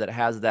tire that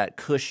has that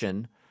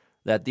cushion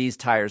that these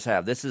tires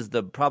have. This is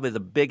probably the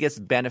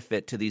biggest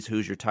benefit to these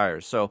Hoosier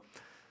tires. So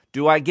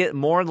do I get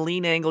more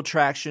lean angle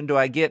traction? Do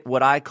I get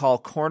what I call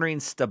cornering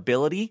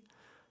stability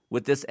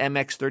with this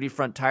MX30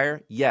 front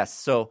tire? Yes.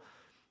 So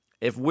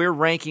if we're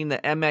ranking the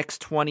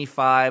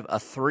MX25 a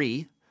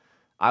 3,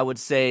 I would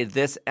say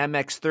this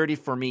MX30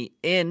 for me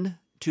in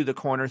to the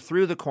corner,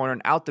 through the corner,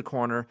 and out the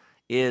corner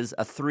is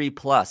a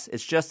 3+.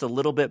 It's just a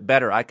little bit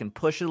better. I can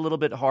push it a little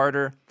bit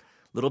harder, a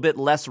little bit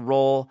less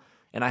roll,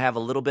 and I have a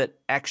little bit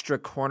extra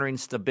cornering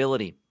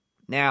stability.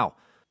 Now,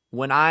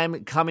 when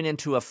I'm coming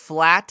into a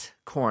flat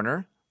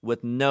corner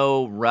with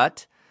no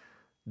rut,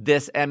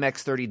 this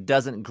MX30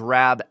 doesn't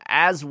grab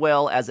as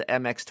well as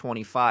an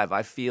MX25.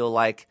 I feel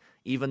like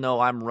even though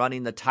I'm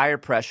running the tire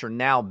pressure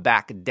now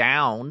back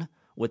down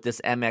with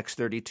this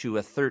MX30 to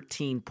a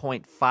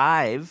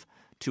 13.5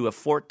 to a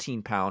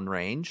 14-pound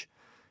range,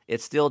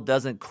 it still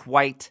doesn't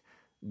quite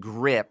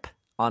grip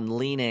on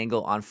lean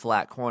angle on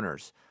flat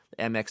corners.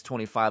 The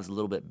MX25 is a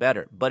little bit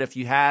better. But if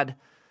you had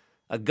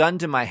a gun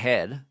to my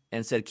head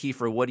and said,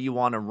 Kiefer, what do you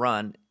want to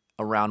run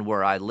around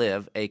where I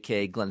live,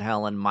 a.k.a. Glen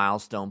Helen,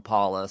 Milestone,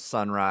 Paula,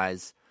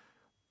 Sunrise,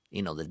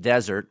 the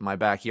desert, my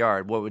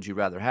backyard, what would you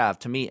rather have?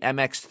 To me,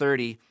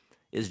 MX30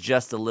 is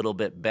just a little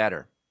bit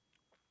better.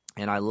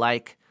 And I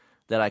like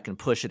that I can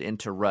push it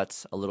into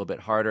ruts a little bit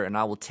harder, and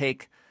I will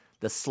take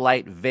the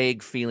slight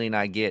vague feeling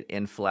I get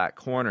in flat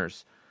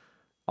corners.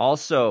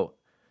 Also,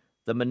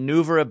 the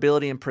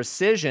maneuverability and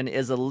precision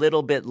is a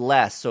little bit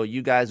less. So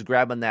you guys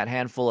grabbing that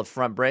handful of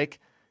front brake,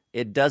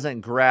 it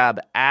doesn't grab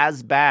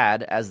as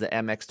bad as the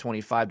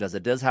MX25 does.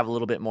 It does have a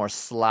little bit more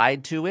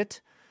slide to it.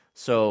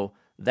 So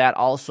that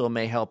also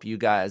may help you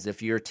guys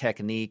if your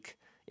technique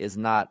is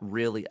not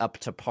really up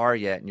to par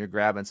yet and you're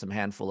grabbing some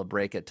handful of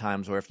brake at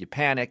times, or if you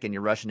panic and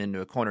you're rushing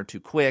into a corner too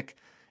quick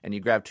and you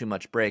grab too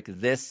much brake,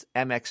 this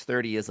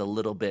MX30 is a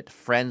little bit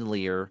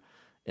friendlier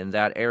in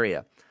that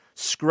area.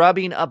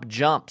 Scrubbing up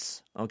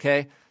jumps,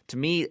 okay, to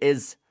me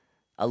is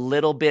a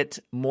little bit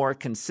more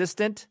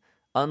consistent,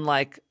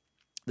 unlike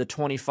the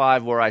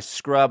 25 where I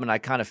scrub and I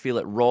kind of feel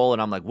it roll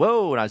and I'm like,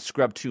 whoa, and I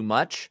scrub too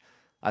much.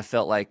 I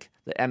felt like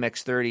the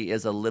MX30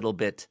 is a little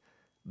bit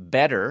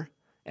better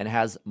and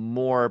has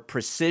more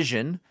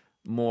precision,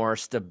 more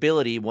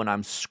stability when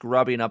I'm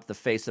scrubbing up the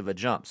face of a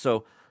jump.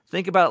 So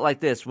think about it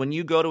like this. When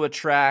you go to a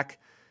track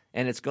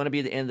and it's going to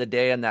be the end of the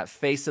day and that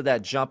face of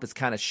that jump is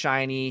kind of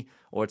shiny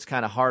or it's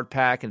kind of hard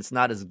pack and it's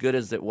not as good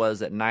as it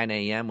was at 9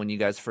 a.m. when you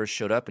guys first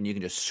showed up and you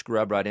can just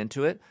scrub right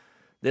into it,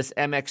 This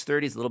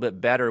MX-30 is a little bit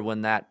better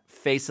when that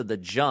face of the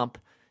jump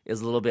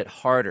is a little bit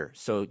harder.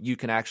 So you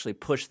can actually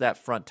push that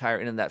front tire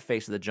into that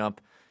face of the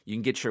jump. You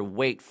can get your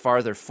weight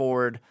farther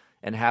forward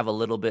and have a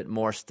little bit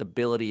more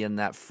stability in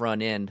that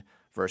front end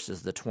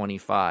versus the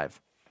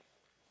 25.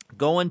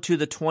 Going to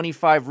the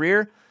 25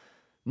 rear,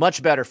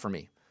 much better for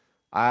me.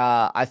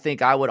 I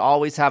think I would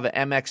always have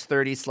an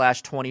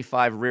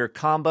MX-30/25 rear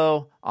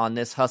combo on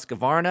this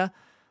Husqvarna.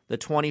 The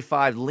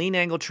 25 lean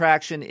angle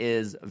traction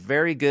is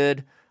very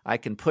good. I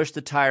can push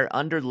the tire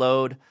under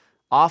load.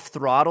 Off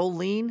throttle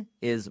lean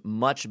is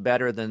much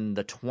better than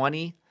the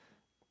 20.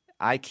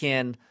 I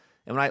can,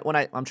 and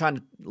I'm trying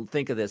to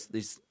think of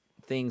these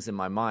things in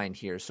my mind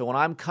here. So when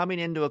I'm coming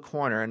into a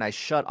corner and I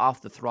shut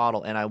off the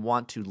throttle and I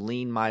want to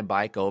lean my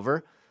bike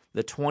over,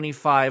 the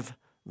 25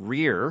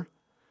 rear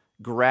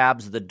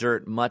grabs the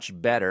dirt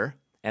much better.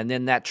 And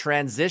then that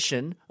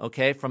transition,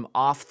 okay, from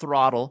off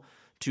throttle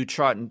to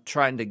trying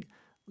to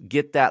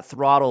get that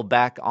throttle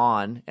back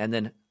on and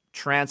then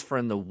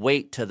transferring the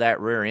weight to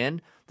that rear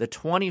end, the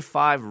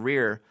 25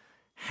 rear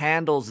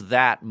handles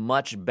that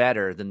much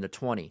better than the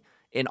 20.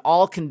 In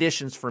all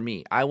conditions for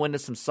me, I went to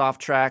some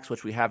soft tracks,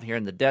 which we have here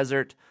in the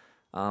desert,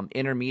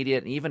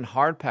 intermediate, and even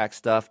hard pack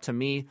stuff. To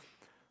me,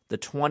 the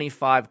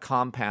 25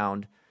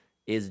 compound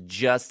is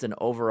just an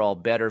overall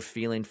better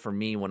feeling for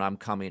me when I'm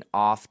coming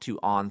off to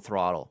on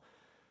throttle.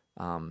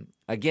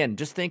 Again,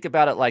 just think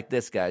about it like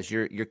this, guys.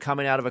 You're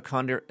coming out of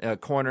a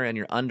corner and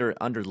you're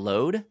under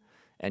load,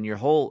 and your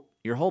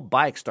whole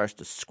bike starts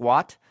to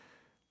squat.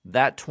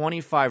 That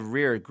 25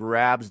 rear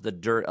grabs the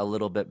dirt a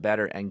little bit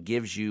better and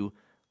gives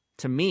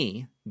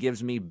me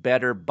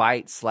better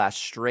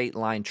bite/straight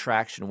line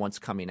traction once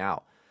coming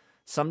out.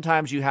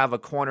 Sometimes you have a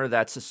corner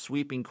that's a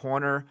sweeping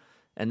corner,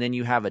 and then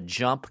you have a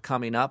jump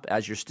coming up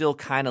as you're still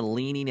kind of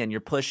leaning and you're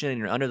pushing and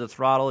you're under the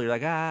throttle. You're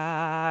like,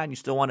 and you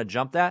still want to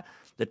jump that.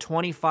 The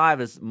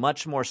 25 is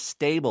much more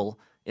stable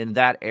in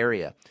that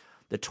area.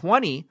 The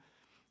 20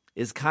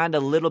 is kind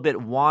of a little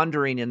bit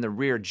wandering in the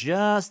rear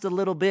just a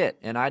little bit,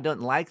 and I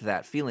don't like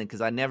that feeling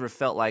because I never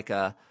felt like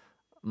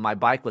my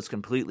bike was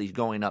completely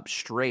going up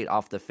straight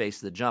off the face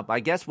of the jump. I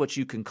guess what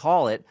you can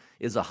call it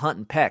is a hunt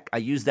and peck. I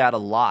use that a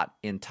lot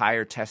in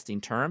tire testing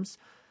terms.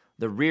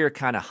 The rear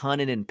kind of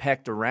hunted and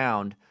pecked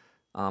around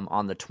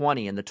on the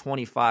 20, and the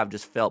 25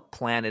 just felt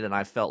planted, and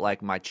I felt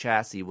like my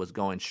chassis was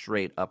going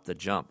straight up the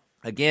jump.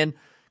 Again,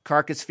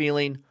 carcass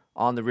feeling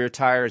on the rear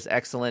tire is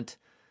excellent.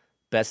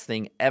 Best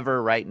thing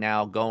ever right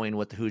now going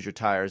with the Hoosier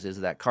tires is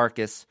that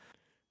carcass.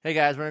 Hey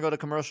guys, we're going to go to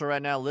commercial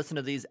right now. Listen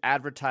to these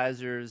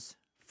advertisers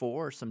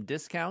for some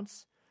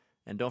discounts.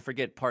 And don't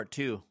forget part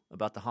 2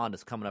 about the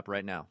Hondas coming up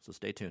right now. So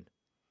stay tuned.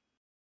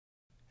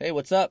 Hey,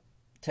 what's up?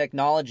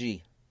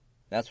 Technology.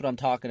 That's what I'm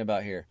talking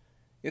about here.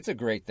 It's a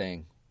great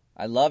thing.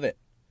 I love it.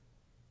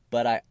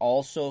 But I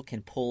also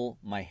can pull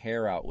my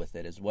hair out with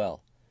it as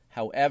well.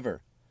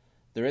 However,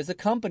 there is a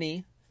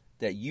company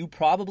that you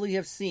probably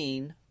have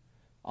seen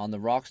on the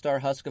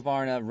Rockstar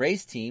Husqvarna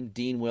race team,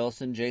 Dean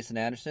Wilson, Jason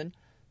Anderson,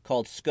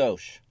 called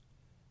Scosche.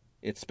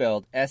 It's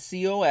spelled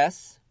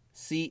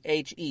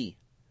Scosche.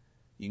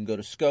 You can go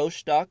to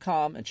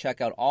Scosche.com and check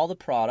out all the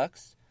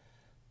products.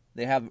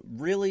 They have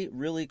really,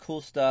 really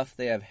cool stuff.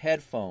 They have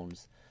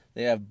headphones.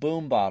 They have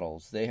boom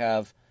bottles. They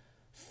have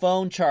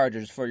phone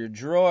chargers for your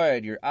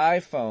Droid, your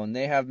iPhone.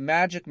 They have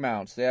magic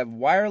mounts. They have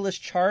wireless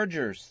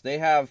chargers. They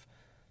have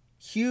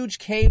huge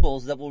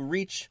cables that will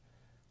reach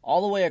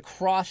all the way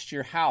across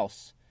your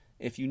house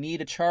if you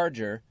need a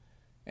charger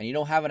and you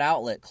don't have an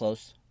outlet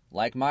close,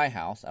 like my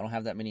house. I don't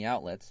have that many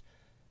outlets.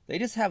 They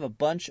just have a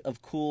bunch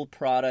of cool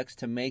products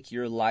to make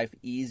your life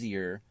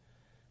easier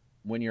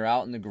when you're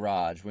out in the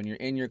garage, when you're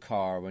in your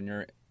car, when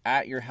you're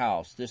at your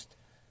house.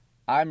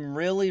 I'm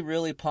really,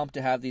 really pumped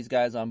to have these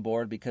guys on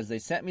board because they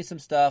sent me some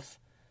stuff.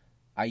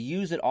 I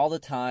use it all the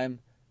time.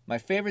 My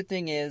favorite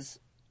thing is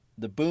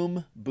the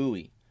Boom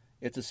Buoy.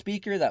 It's a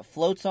speaker that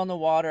floats on the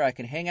water. I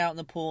can hang out in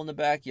the pool in the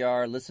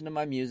backyard, listen to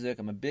my music.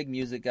 I'm a big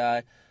music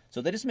guy.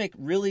 So they just make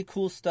really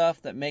cool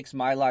stuff that makes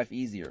my life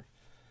easier.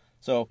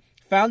 So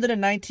founded in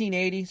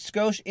 1980,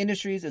 Scosche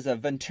Industries is a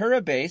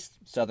Ventura-based,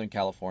 Southern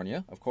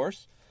California, of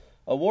course,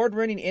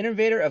 award-winning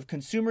innovator of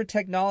consumer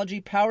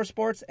technology, power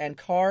sports, and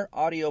car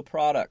audio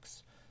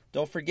products.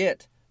 Don't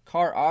forget,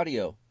 car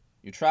audio.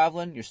 You're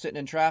traveling, you're sitting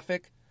in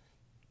traffic.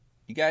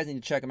 You guys need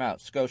to check them out,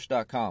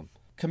 Scosche.com.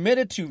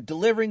 Committed to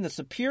delivering the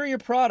superior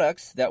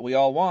products that we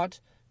all want,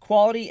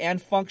 quality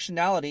and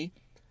functionality,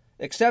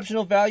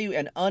 exceptional value,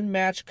 and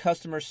unmatched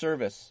customer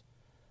service.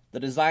 The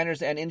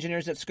designers and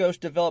engineers at Scosche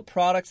develop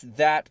products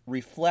that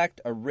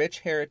reflect a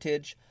rich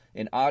heritage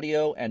in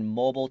audio and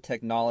mobile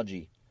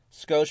technology.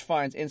 Scosche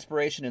finds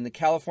inspiration in the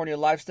California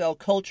lifestyle,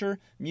 culture,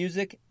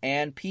 music,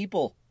 and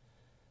people.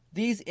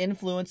 These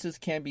influences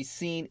can be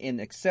seen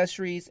in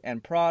accessories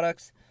and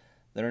products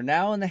that are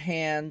now in the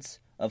hands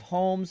of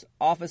homes,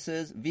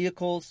 offices,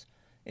 vehicles,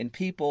 and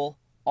people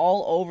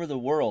all over the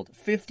world.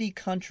 50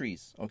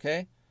 countries,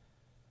 okay?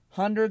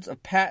 Hundreds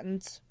of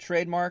patents,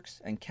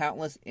 trademarks, and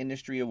countless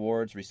industry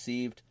awards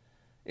received.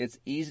 It's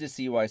easy to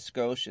see why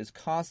Scosche is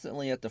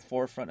constantly at the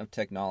forefront of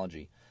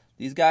technology.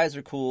 These guys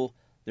are cool.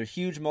 They're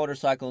huge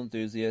motorcycle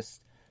enthusiasts.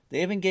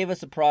 They even gave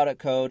us a product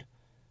code,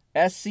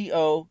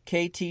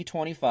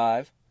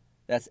 SCOKT25.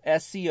 That's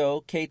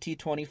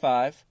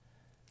SCOKT25.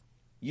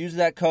 Use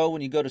that code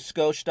when you go to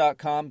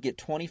Scosche.com. Get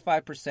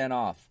 25%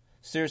 off.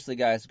 Seriously,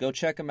 guys, go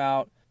check them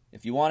out.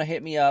 If you want to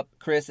hit me up,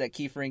 Chris at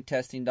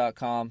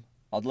KieferInkTesting.com.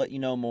 I'll let you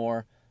know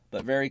more.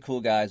 But very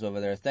cool guys over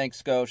there. Thanks,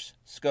 Scosche.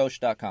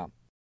 Scosche.com.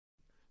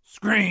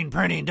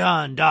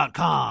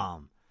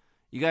 ScreenPrintingDone.com.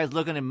 You guys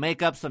looking to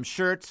make up some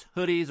shirts,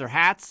 hoodies, or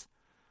hats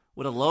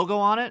with a logo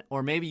on it?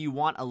 Or maybe you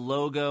want a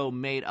logo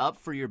made up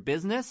for your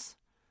business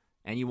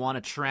and you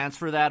want to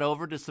transfer that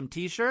over to some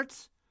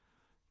t-shirts?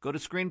 Go to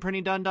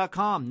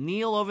ScreenPrintingDone.com.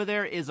 Neil over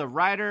there is a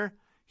writer.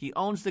 He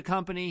owns the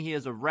company. He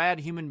is a rad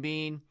human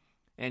being,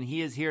 and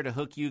he is here to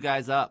hook you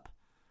guys up.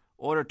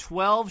 Order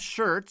 12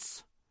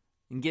 shirts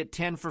and get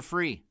 10 for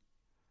free.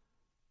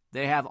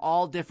 They have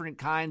all different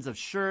kinds of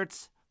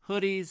shirts,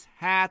 hoodies,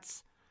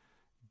 hats,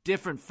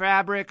 different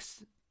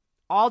fabrics,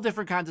 all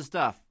different kinds of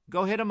stuff.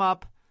 Go hit them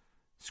up,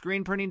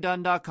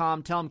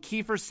 ScreenPrintingDone.com. Tell them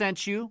Kiefer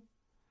sent you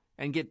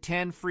and get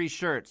 10 free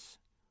shirts.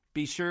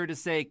 Be sure to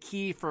say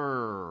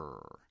Kiefer.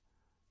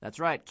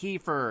 That's right,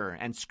 Kiefer,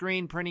 and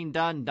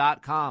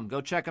ScreenPrintingDone.com. Go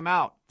check them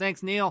out.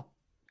 Thanks, Neil.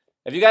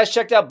 Have you guys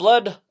checked out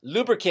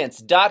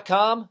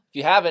BloodLubricants.com? If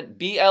you haven't,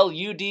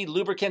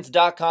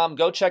 BLUDLubricants.com.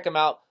 Go check them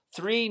out.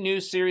 3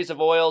 new series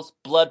of oils,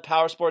 Blood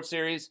Power Sport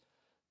Series,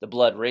 the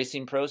Blood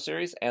Racing Pro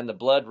Series, and the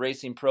Blood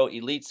Racing Pro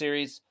Elite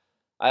Series.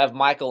 I have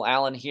Michael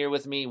Allen here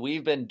with me.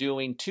 We've been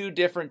doing 2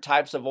 different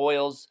types of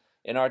oils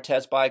in our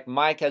test bike.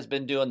 Mike has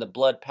been doing the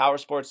Blood Power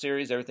Sport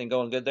Series. Everything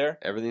going good there?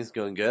 Everything's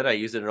going good. I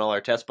use it in all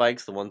our test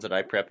bikes, the ones that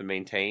I prep and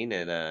maintain,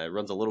 and it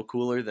runs a little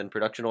cooler than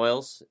production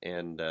oils,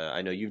 and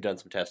I know you've done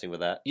some testing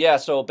with that. Yeah,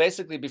 so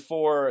basically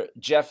before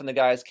Jeff and the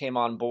guys came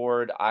on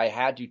board, I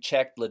had to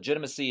check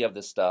legitimacy of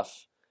this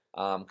stuff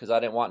because I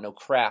didn't want no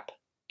crap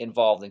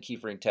involved in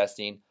Kiefer Ink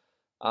testing.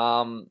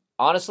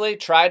 Honestly,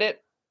 tried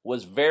it,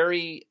 was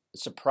very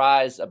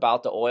surprised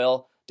about the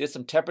oil, did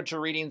some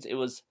temperature readings. It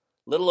was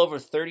little over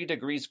 30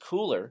 degrees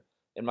cooler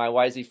in my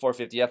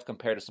YZ450F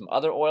compared to some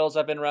other oils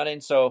I've been running.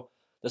 So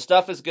the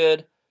stuff is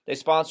good. They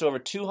sponsor over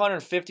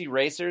 250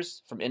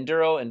 racers from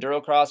Enduro,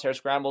 Endurocross, Hare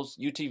Scrambles,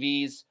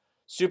 UTVs,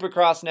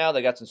 Supercross now.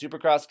 They got some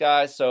Supercross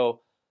guys. So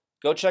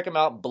go check them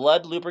out,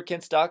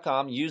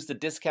 BloodLubricants.com. Use the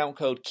discount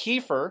code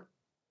Kiefer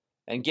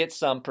and get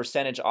some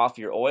percentage off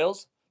your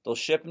oils. They'll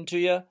ship them to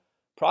you.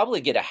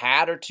 Probably get a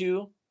hat or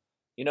 2.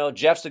 You know,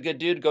 Jeff's a good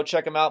dude. Go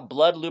check him out,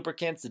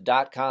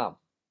 BloodLubricants.com.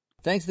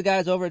 Thanks to the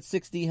guys over at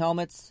 6D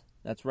Helmets.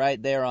 That's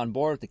right, they're on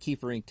board with the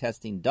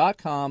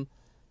KieferInkTesting.com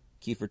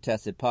Kiefer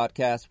Tested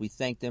podcast. We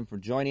thank them for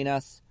joining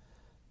us.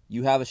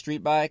 You have a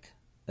street bike,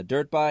 a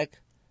dirt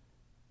bike,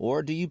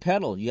 or do you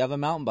pedal? You have a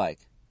mountain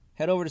bike.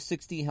 Head over to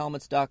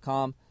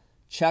 6dhelmets.com.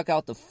 Check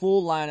out the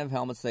full line of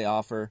helmets they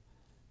offer.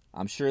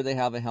 I'm sure they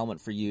have a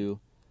helmet for you.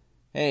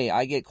 Hey,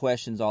 I get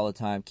questions all the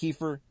time.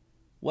 Kiefer,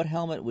 what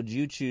helmet would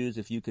you choose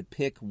if you could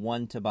pick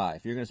one to buy?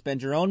 If you're going to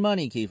spend your own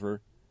money, Kiefer,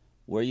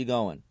 where are you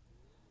going?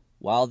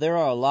 While there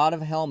are a lot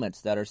of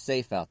helmets that are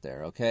safe out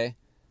there, okay,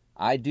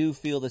 I do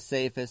feel the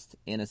safest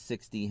in a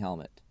 6D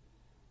helmet.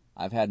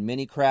 I've had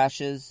many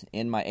crashes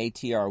in my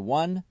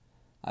ATR-1.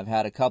 I've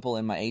had a couple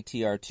in my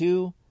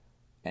ATR-2,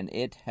 and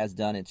it has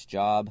done its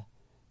job.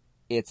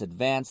 It's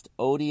advanced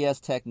ODS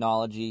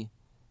technology.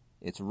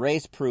 It's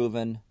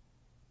race-proven.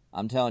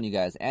 I'm telling you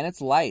guys. And it's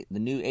light.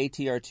 The new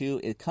ATR-2,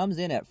 it comes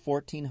in at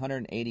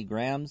 1,480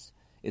 grams.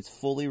 It's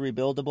fully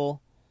rebuildable.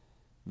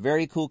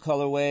 Very cool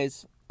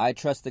colorways. I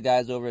trust the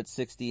guys over at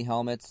 6D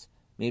Helmets.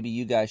 Maybe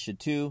you guys should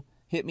too.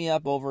 Hit me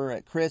up over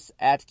at Chris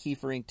at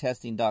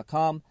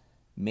KieferInkTesting.com.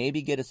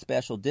 Maybe get a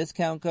special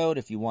discount code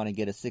if you want to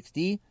get a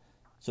 6D.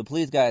 So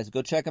please, guys,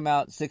 go check them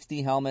out.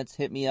 6D Helmets.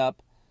 Hit me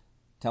up.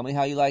 Tell me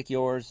how you like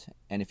yours.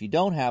 And if you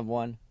don't have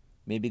one,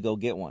 maybe go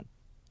get one.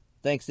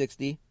 Thanks,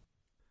 6D.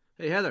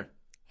 Hey, Heather.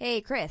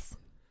 Hey, Chris.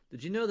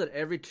 Did you know that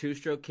every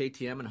 2-stroke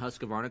KTM and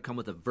Husqvarna come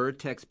with a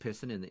Vertex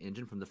piston in the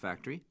engine from the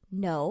factory?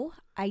 No,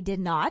 I did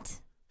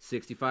not.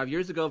 65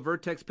 years ago,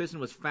 Vertex Piston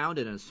was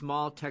founded in a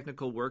small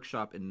technical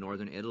workshop in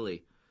northern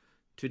Italy.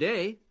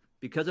 Today,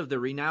 because of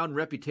their renowned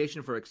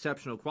reputation for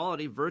exceptional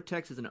quality,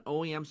 Vertex is an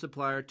OEM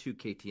supplier to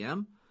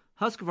KTM,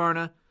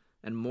 Husqvarna,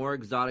 and more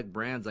exotic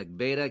brands like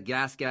Beta,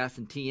 Gas,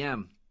 and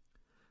TM.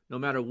 No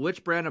matter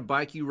which brand of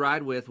bike you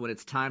ride with, when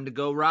it's time to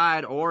go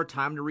ride or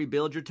time to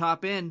rebuild your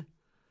top end,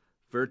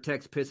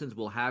 Vertex Pistons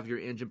will have your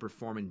engine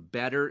performing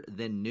better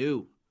than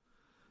new.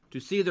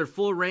 To see their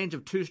full range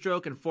of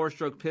 2-stroke and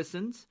 4-stroke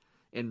pistons,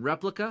 in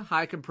replica,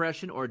 high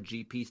compression, or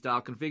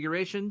GP-style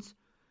configurations,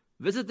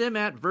 visit them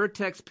at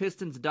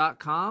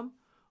vertexpistons.com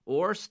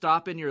or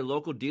stop in your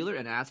local dealer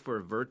and ask for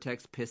a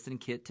Vertex Piston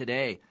Kit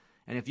today.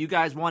 And if you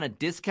guys want a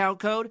discount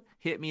code,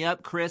 hit me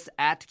up, Chris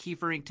at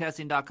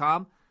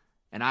KieferInkTesting.com,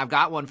 and I've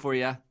got one for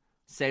you.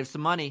 Save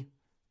some money.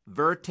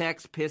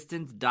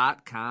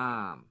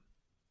 vertexpistons.com.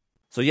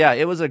 So yeah,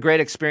 it was a great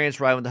experience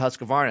riding with the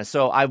Husqvarna.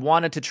 So I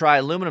wanted to try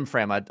aluminum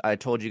frame. I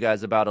told you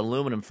guys about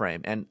aluminum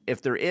frame. And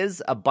if there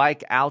is a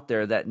bike out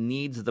there that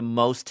needs the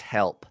most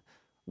help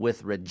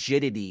with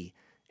rigidity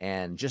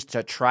and just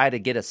to try to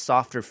get a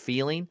softer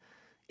feeling,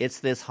 it's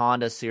this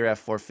Honda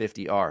CRF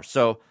 450R.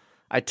 So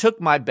I took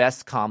my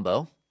best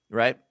combo,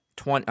 right,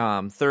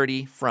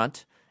 30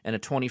 front and a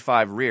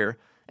 25 rear,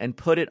 and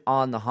put it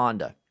on the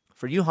Honda.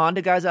 For you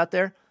Honda guys out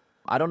there,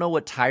 I don't know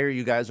what tire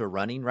you guys are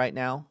running right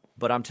now,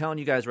 but I'm telling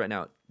you guys right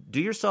now,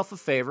 do yourself a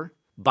favor,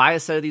 buy a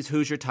set of these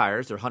Hoosier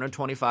tires. They're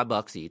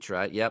 $125 each,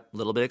 right? Yep, a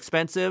little bit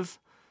expensive,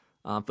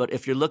 but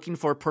if you're looking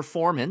for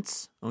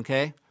performance,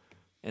 okay,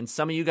 and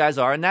some of you guys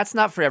are, and that's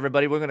not for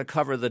everybody. We're going to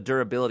cover the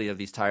durability of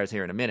these tires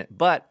here in a minute,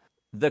 but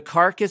the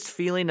carcass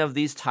feeling of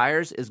these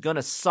tires is going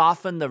to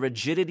soften the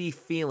rigidity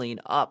feeling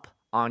up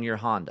on your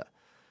Honda.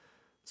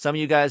 Some of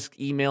you guys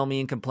email me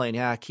and complain,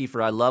 yeah,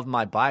 Kiefer, I love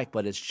my bike,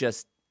 but it's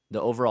just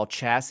the overall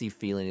chassis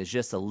feeling is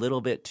just a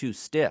little bit too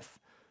stiff.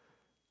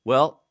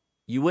 Well,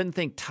 you wouldn't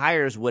think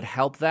tires would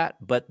help that,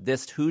 but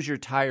this Hoosier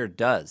tire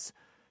does.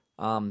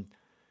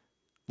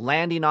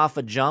 Landing off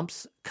of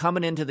jumps,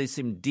 coming into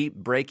some deep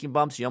braking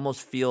bumps, you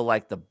almost feel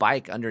like the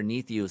bike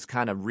underneath you is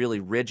kind of really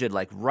rigid,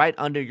 like right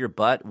under your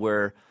butt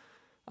where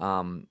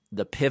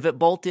the pivot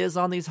bolt is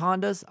on these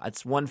Hondas.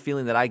 It's one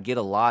feeling that I get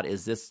a lot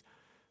is this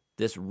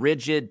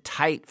rigid,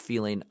 tight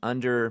feeling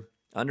under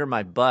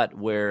my butt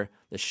where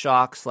the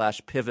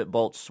shock/pivot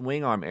bolt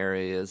swing arm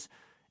area is,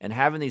 and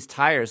having these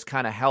tires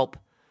kind of help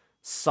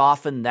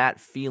soften that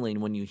feeling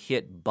when you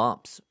hit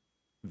bumps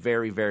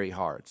very, very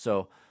hard.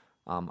 So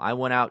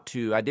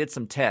I did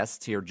some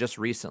tests here just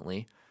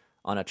recently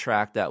on a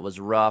track that was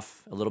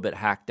rough, a little bit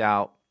hacked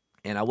out,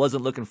 and I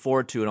wasn't looking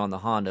forward to it on the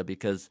Honda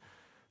because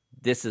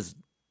this is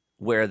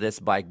where this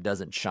bike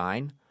doesn't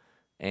shine,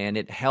 and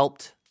it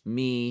helped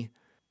me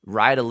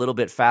ride a little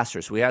bit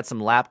faster. So we had some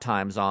lap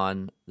times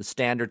on the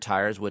standard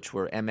tires, which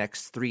were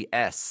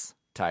MX3S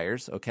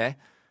tires, okay?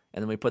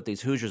 And then we put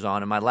these Hoosiers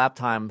on, and my lap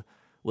time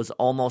was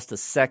almost a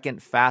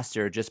second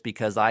faster just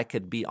because I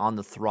could be on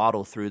the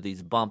throttle through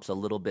these bumps a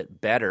little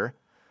bit better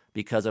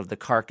because of the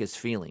carcass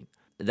feeling.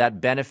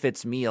 That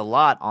benefits me a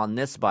lot on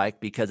this bike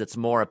because it's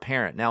more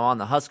apparent. Now on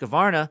the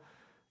Husqvarna,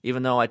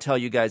 even though I tell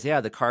you guys,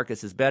 yeah, the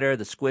carcass is better,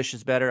 the squish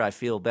is better, I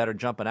feel better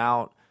jumping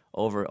out,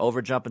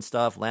 over jumping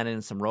stuff, landing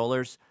in some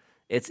rollers,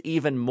 it's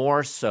even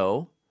more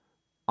so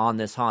on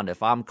this Honda.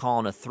 If I'm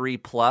calling a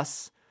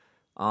 3+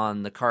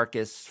 on the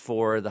carcass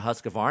for the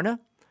Husqvarna,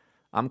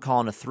 I'm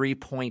calling a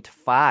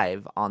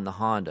 3.5 on the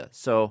Honda.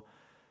 So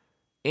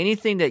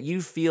anything that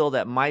you feel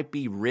that might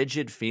be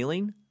rigid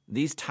feeling,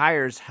 these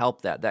tires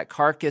help that. That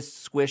carcass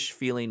squish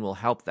feeling will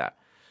help that.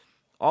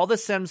 All the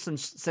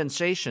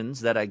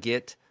sensations that I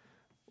get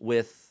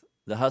with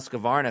the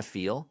Husqvarna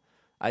feel,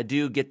 I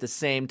do get the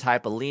same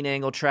type of lean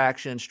angle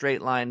traction,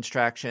 straight line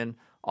traction,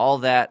 all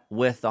that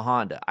with the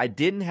Honda. I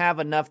didn't have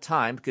enough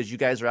time because you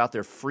guys are out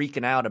there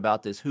freaking out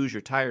about this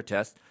Hoosier tire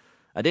test.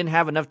 I didn't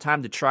have enough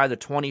time to try the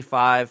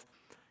 25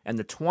 and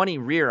the 20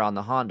 rear on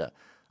the Honda.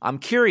 I'm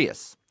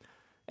curious,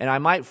 and I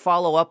might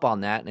follow up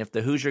on that. And if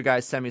the Hoosier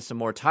guys send me some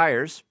more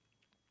tires,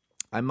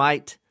 I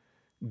might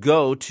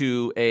go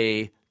to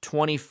a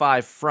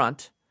 25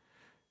 front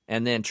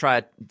and then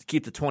try to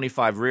keep the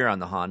 25 rear on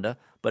the Honda.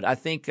 But I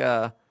think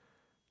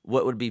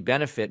what would be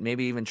benefit,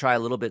 maybe even try a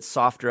little bit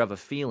softer of a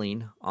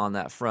feeling on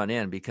that front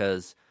end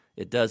because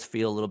it does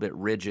feel a little bit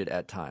rigid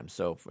at times.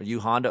 So for you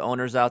Honda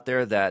owners out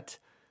there that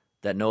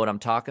know what I'm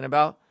talking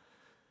about,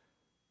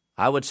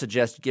 I would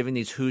suggest giving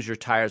these Hoosier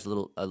tires a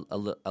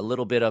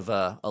little bit of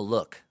a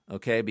look,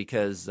 okay?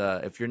 Because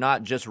if you're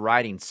not just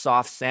riding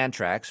soft sand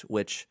tracks,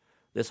 which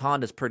this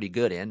Honda's pretty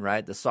good in,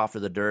 right? The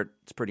softer the dirt,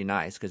 it's pretty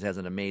nice because it has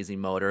an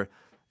amazing motor.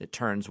 It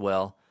turns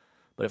well.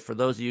 But for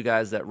those of you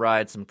guys that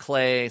ride some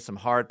clay, some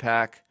hard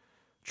pack,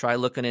 try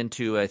looking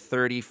into a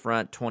 30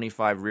 front,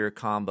 25 rear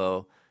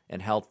combo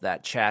and help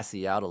that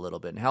chassis out a little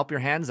bit and help your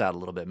hands out a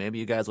little bit. Maybe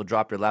you guys will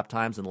drop your lap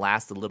times and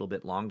last a little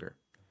bit longer.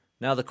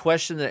 Now, the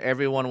question that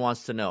everyone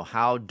wants to know,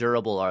 how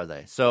durable are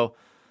they? So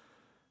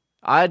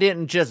I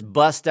didn't just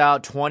bust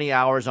out 20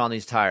 hours on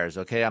these tires,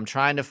 okay? I'm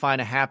trying to find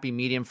a happy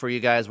medium for you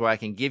guys where I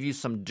can give you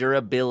some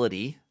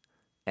durability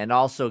and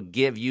also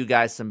give you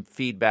guys some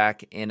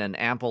feedback in an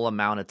ample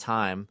amount of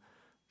time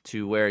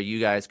to where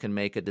you guys can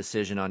make a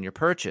decision on your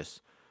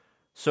purchase.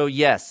 So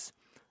yes,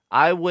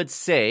 I would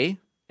say,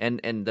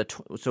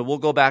 so we'll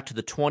go back to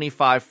the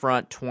 25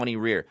 front, 20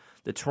 rear.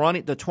 The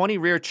 20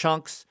 rear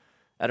chunks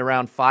at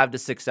around 5 to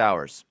 6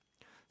 hours.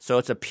 So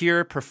it's a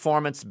pure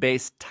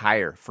performance-based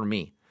tire for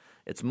me.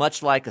 It's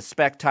much like a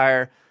spec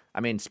tire. I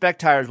mean, spec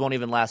tires won't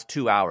even last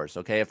 2 hours,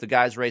 okay? If the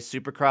guys race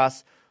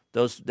Supercross,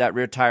 that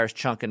rear tire's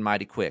chunking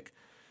mighty quick.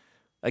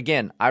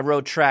 Again, I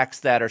rode tracks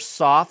that are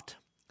soft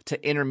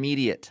to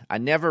intermediate. I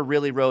never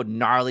really rode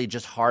gnarly,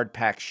 just hard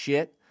pack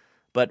shit,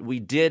 but we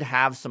did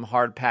have some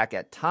hard pack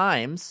at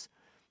times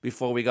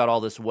before we got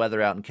all this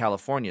weather out in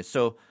California.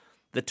 So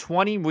the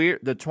 20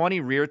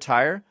 rear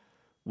tire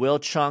will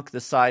chunk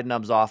the side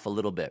nubs off a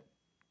little bit,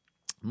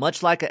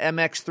 much like a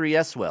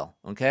MX3S will,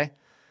 okay?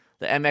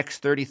 The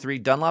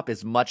MX33 Dunlop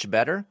is much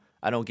better.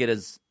 I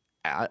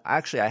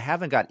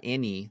haven't got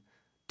any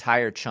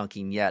tire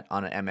chunking yet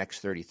on an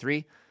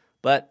MX33,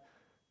 but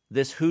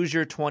this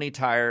Hoosier 20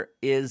 tire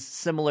is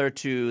similar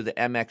to the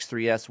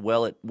MX3S.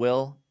 Well, it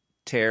will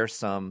tear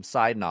some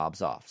side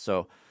knobs off.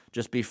 So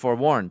just be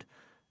forewarned.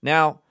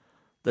 Now,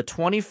 the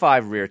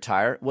 25 rear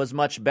tire was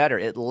much better.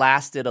 It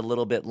lasted a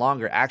little bit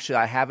longer. Actually,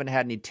 I haven't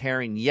had any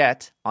tearing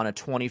yet on a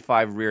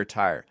 25 rear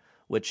tire,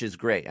 which is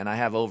great. And I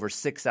have over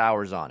 6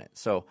 hours on it.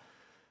 So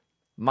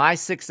my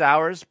 6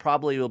 hours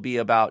probably will be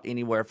about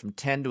anywhere from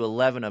 10 to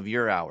 11 of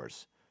your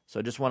hours. So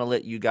I just want to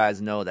let you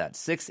guys know that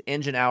 6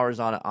 engine hours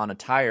on a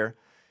tire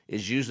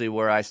is usually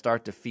where I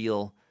start to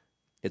feel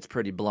it's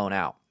pretty blown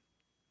out.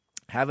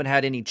 Haven't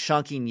had any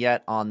chunking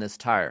yet on this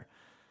tire.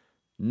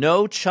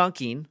 No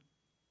chunking.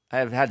 I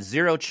have had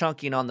 0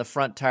 chunking on the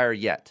front tire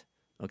yet.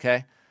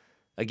 Okay?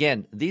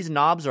 Again, these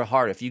knobs are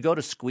hard. If you go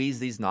to squeeze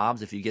these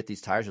knobs, if you get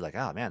these tires, you're like,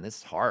 oh man, this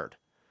is hard.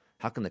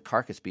 How can the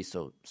carcass be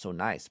so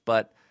nice?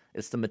 But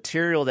it's the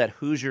material that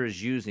Hoosier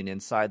is using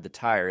inside the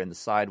tire in the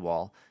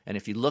sidewall. And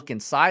if you look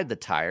inside the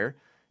tire,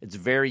 it's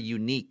very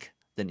unique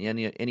than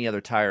any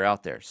other tire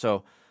out there.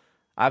 So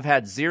I've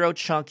had 0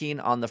 chunking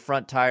on the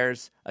front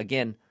tires.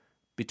 Again,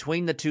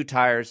 between the 2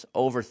 tires,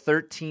 over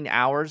 13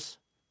 hours,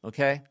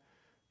 okay,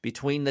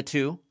 between the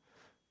 2.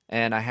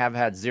 And I have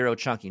had 0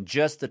 chunking.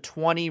 Just the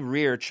 20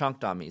 rear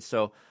chunked on me.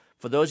 So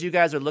for those of you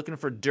guys who are looking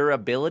for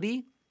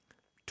durability,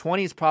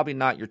 20 is probably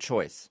not your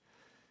choice.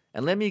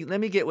 And let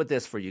me get with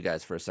this for you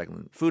guys for a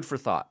second. Food for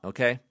thought,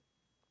 okay?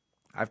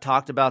 I've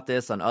talked about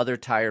this on other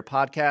tire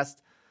podcasts.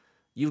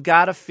 You've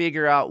got to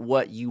figure out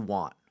what you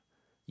want.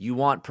 You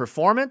want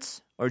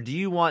performance or do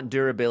you want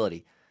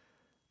durability?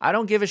 I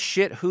don't give a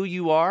shit who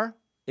you are.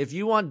 If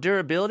you want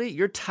durability,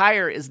 your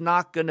tire is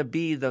not going to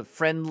be the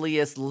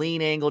friendliest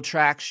lean angle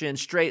traction,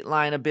 straight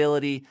line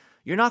ability.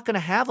 You're not going to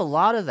have a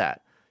lot of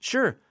that.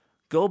 Sure,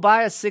 go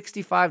buy a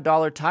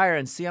 $65 tire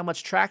and see how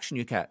much traction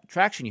you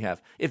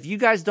have. If you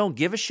guys don't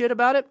give a shit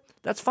about it,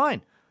 that's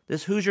fine.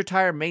 This Hoosier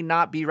tire may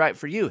not be right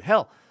for you.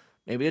 Hell,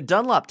 maybe a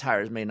Dunlop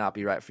tires may not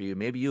be right for you.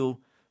 Maybe you'll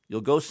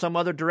go some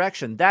other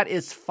direction. That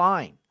is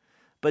fine.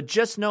 But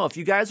just know, if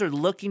you guys are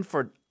looking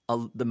for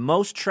the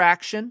most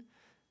traction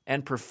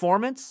and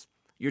performance,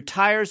 your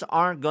tires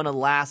aren't going to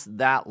last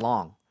that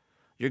long.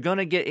 You're going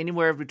to get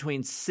anywhere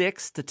between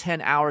 6 to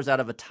 10 hours out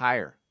of a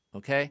tire,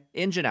 okay?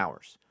 Engine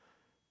hours.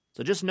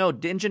 So just know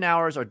engine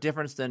hours are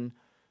different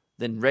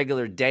than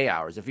regular day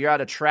hours. If you're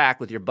at a track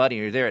with your buddy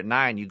and you're there at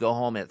 9, you go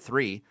home at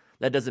 3,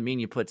 that doesn't mean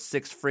you put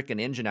 6 freaking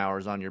engine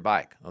hours on your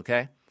bike,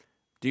 okay?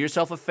 Do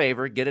yourself a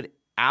favor, get an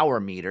hour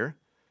meter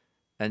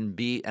and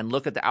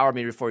look at the hour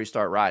meter before you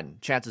start riding.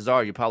 Chances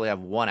are you probably have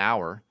 1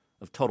 hour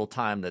of total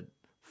time that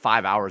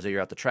 5 hours that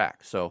you're at the track.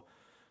 So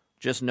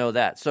just know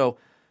that. So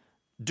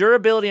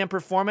durability and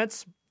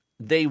performance,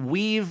 they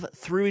weave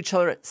through each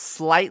other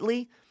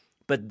slightly,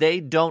 but they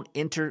don't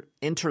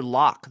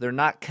interlock. They're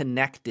not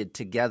connected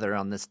together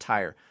on this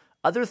tire.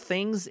 Other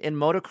things in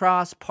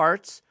motocross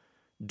parts,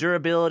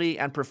 durability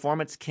and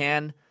performance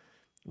can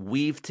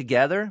weave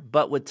together,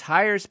 but with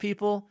tires,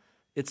 people,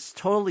 it's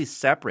totally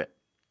separate.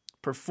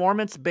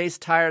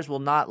 Performance-based tires will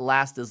not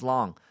last as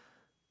long.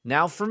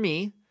 Now for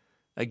me,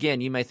 again,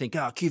 you may think,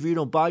 oh, Kiefer, you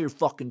don't buy your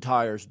fucking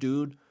tires,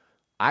 dude.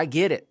 I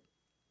get it.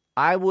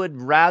 I would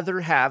rather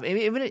have,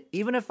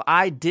 even if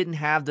I didn't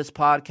have this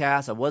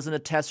podcast, I wasn't a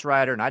test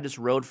rider, and I just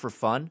rode for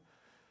fun.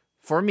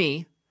 For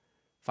me,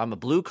 if I'm a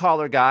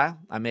blue-collar guy,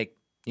 I make,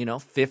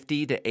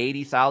 $50,000 to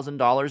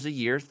 $80,000 a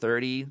year,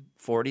 $30,000,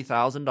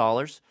 $40,000.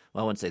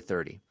 Well, I wouldn't say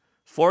 30.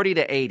 40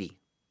 to 80,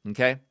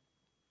 okay?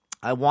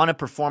 I want a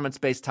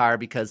performance-based tire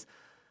because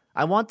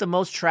I want the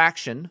most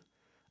traction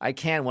I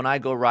can when I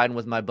go riding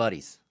with my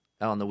buddies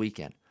on the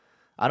weekend.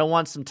 I don't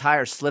want some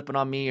tires slipping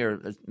on me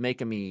or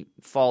making me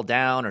fall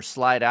down or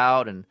slide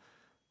out, and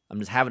I'm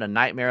just having a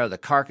nightmare. The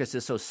carcass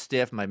is so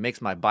stiff, it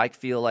makes my bike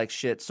feel like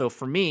shit. So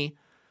for me,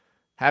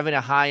 having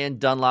a high-end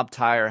Dunlop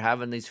tire,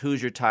 having these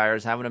Hoosier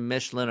tires, having a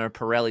Michelin or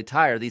Pirelli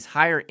tire, these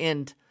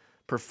higher-end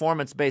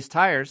performance-based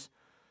tires,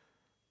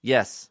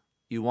 yes,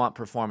 you want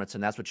performance,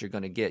 and that's what you're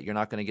going to get. You're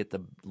not going to get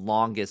the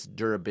longest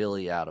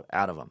durability out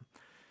of them.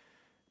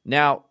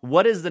 Now,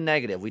 what is the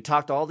negative? We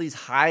talked all these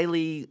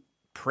highly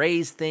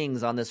praised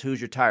things on this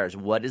Hoosier tires.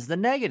 What is the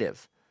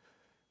negative?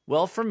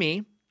 Well, for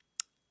me,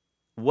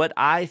 what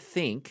I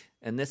think,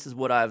 and this is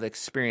what I've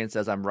experienced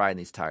as I'm riding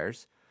these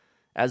tires,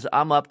 as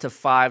I'm up to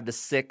 5 to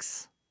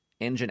 6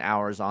 engine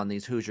hours on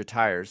these Hoosier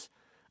tires,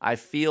 I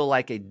feel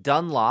like a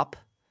Dunlop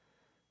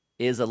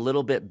is a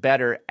little bit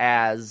better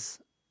as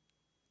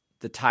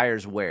the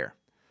tires wear.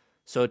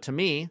 So to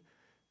me,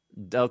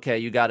 okay,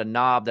 you got a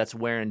knob that's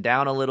wearing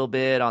down a little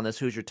bit on this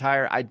Hoosier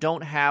tire. I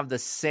don't have the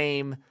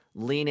same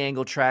lean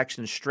angle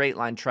traction, straight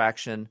line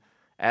traction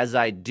as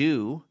I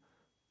do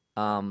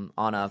on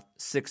a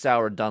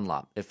 6-hour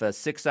Dunlop. If a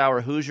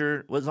 6-hour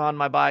Hoosier was on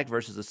my bike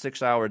versus a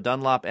 6-hour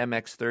Dunlop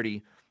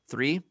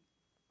MX33,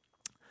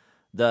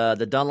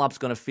 the Dunlop's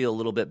going to feel a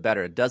little bit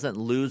better. It doesn't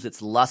lose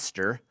its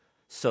luster,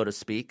 so to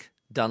speak,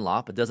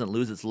 Dunlop. It doesn't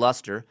lose its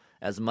luster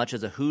as much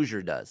as a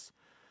Hoosier does.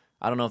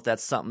 I don't know if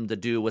that's something to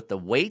do with the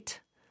weight.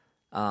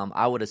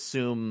 I would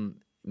assume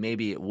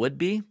maybe it would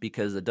be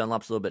because the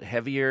Dunlop's a little bit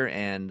heavier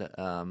and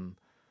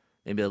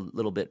maybe a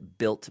little bit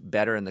built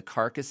better in the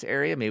carcass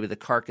area. Maybe the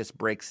carcass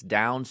breaks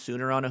down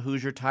sooner on a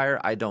Hoosier tire.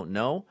 I don't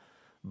know.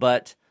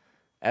 But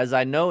as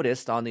I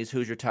noticed on these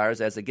Hoosier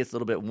tires, as it gets a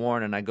little bit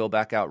worn and I go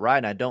back out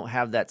riding, I don't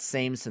have that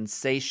same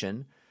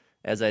sensation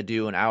as I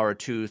do in hour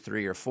 2,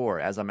 3, or 4.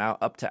 As I'm out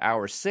up to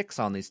hour 6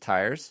 on these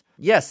tires,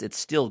 yes, it's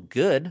still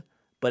good,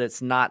 but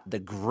it's not the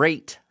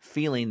great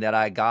feeling that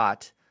I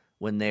got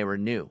when they were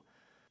new.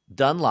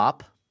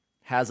 Dunlop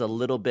has a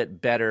little bit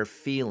better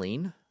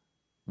feeling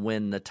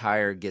when the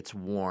tire gets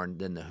worn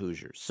than the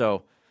Hoosiers.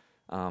 So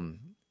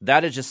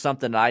that is just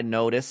something I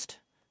noticed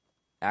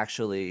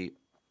actually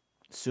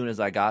as soon as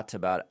I got to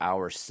about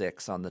hour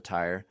 6 on the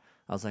tire.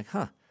 I was like,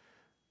 I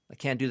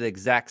can't do the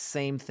exact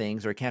same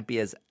things, or it can't be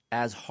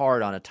as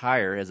hard on a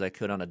tire as I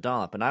could on a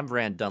Dunlop. And I've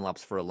ran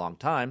Dunlops for a long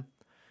time,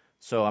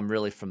 so I'm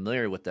really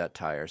familiar with that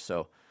tire.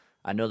 So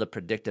I know the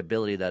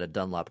predictability that a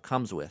Dunlop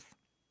comes with.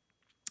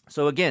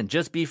 So again,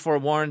 just be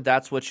forewarned,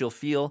 that's what you'll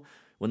feel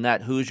when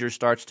that Hoosier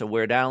starts to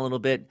wear down a little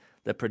bit.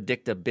 The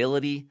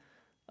predictability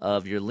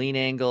of your lean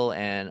angle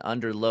and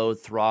under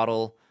load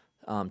throttle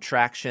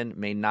traction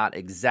may not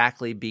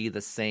exactly be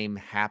the same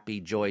happy,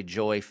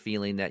 joy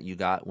feeling that you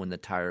got when the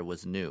tire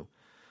was new.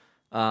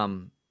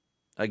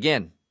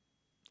 Again,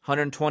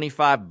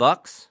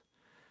 $125.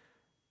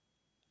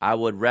 I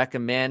would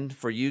recommend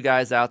for you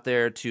guys out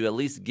there to at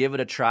least give it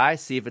a try,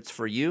 see if it's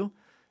for you.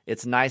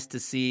 It's nice to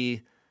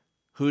see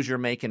Hoosier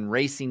making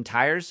racing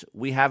tires.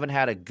 We haven't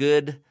had a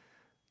good,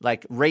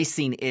 like,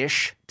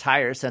 racing-ish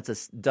tire since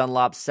a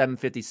Dunlop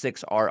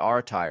 756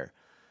 RR tire.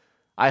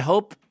 I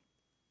hope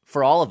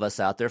for all of us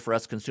out there, for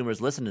us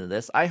consumers listening to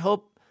this, I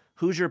hope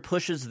Hoosier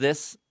pushes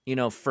this,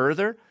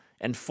 further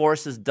and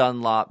forces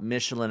Dunlop,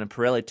 Michelin, and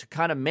Pirelli to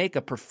kind of make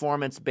a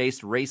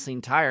performance-based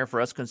racing tire for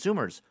us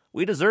consumers.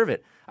 We deserve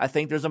it. I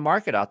think there's a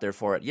market out there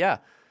for it. Yeah,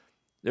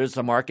 there's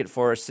a market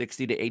for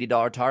 $60 to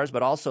 $80 tires,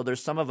 but also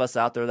there's some of us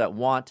out there that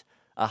want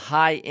a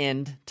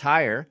high-end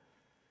tire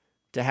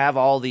to have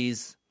all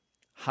these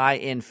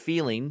high-end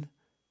feeling,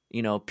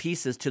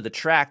 pieces to the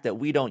track that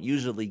we don't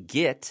usually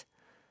get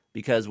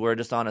because we're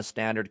just on a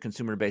standard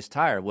consumer-based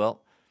tire.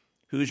 Well,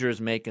 Hoosier is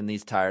making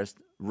these tires,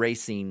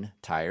 racing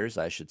tires,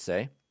 I should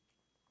say,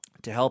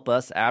 to help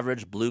us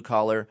average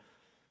blue-collar,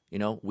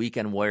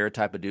 weekend warrior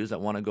type of dudes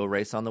that want to go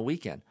race on the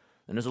weekend.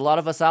 And there's a lot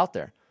of us out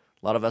there.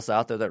 A lot of us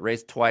out there that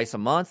race twice a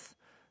month,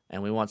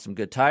 and we want some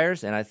good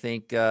tires. And I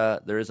think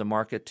there is a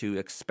market to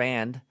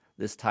expand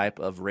this type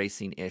of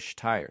racing-ish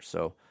tire.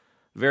 So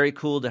very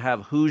cool to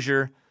have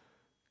Hoosier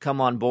come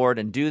on board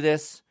and do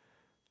this.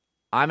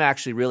 I'm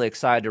actually really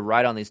excited to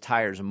ride on these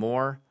tires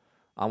more.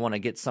 I want to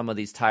get some of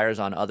these tires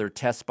on other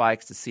test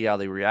bikes to see how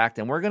they react.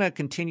 And we're going to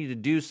continue to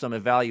do some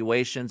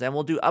evaluations, and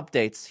we'll do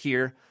updates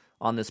here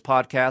on this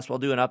podcast. We'll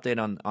do an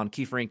update on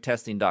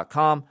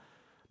KieferIncTesting.com.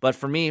 But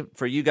for me,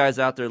 for you guys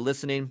out there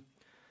listening,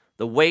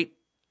 the weight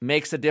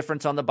makes a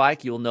difference on the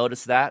bike. You'll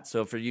notice that.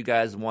 So for you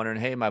guys wondering,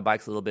 hey, my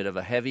bike's a little bit of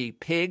a heavy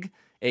pig,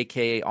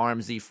 a.k.a.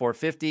 RMZ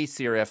 450,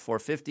 CRF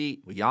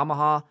 450,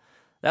 Yamaha,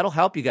 that'll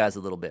help you guys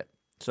a little bit.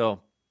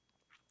 So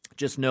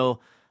just know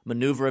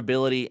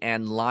maneuverability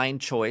and lane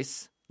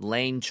choice,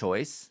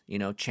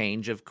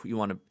 change of you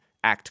want to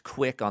act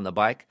quick on the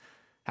bike.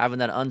 Having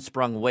that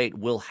unsprung weight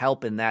will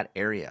help in that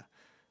area.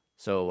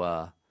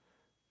 So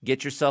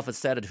get yourself a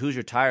set of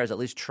Hoosier tires, at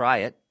least try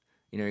it.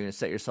 You're going to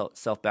set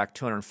yourself back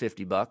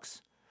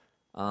 $250.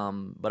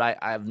 But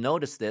I've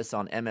noticed this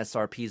on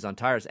MSRPs on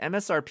tires.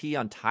 MSRP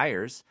on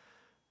tires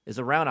is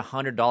around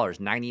 $100,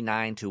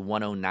 $99 to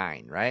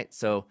 $109, right?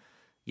 So,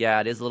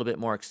 yeah, it is a little bit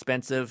more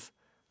expensive.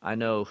 I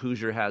know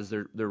Hoosier has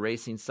their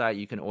racing site.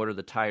 You can order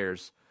the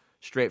tires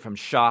straight from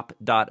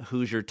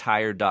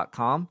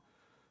shop.hoosiertire.com.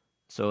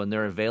 So, and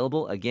they're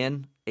available.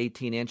 Again,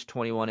 18-inch,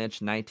 21-inch,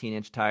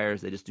 19-inch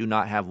tires. They just do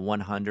not have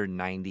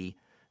 190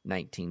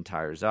 19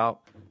 tires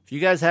out. If you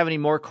guys have any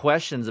more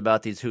questions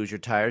about these Hoosier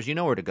tires, you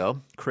know where to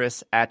go.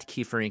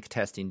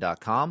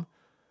 Chris@KieferIncTesting.com.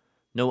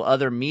 No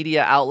other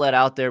media outlet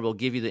out there will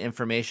give you the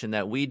information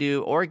that we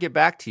do or get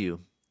back to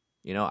you.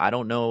 I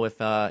don't know if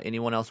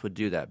anyone else would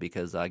do that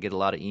because I get a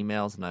lot of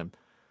emails and I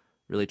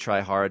really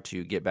try hard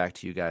to get back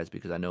to you guys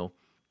because I know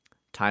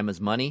time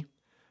is money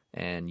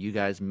and you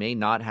guys may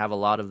not have a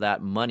lot of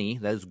that money,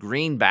 those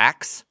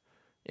greenbacks,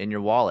 in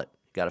your wallet.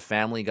 You got a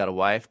family, you got a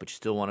wife, but you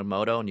still want a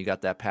moto and you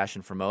got that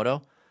passion for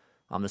moto.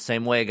 I'm the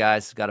same way,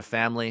 guys. Got a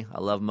family.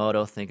 I love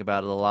moto. Think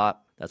about it a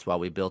lot. That's why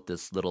we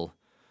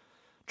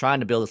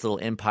trying to build this little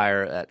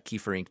empire at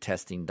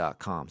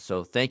KieferIncTesting.com.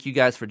 So thank you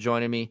guys for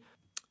joining me.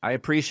 I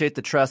appreciate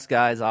the trust,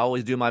 guys. I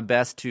always do my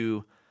best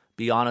to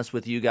be honest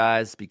with you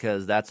guys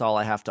because that's all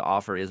I have to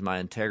offer is my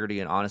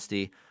integrity and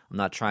honesty. I'm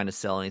not trying to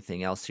sell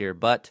anything else here.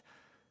 But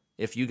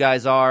if you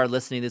guys are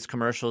listening to these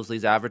commercials,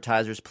 these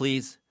advertisers,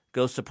 please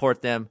go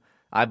support them.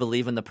 I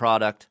believe in the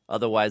product.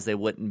 Otherwise, they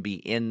wouldn't be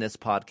in this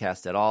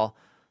podcast at all.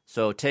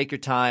 So take your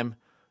time,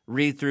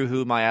 read through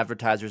who my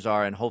advertisers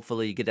are, and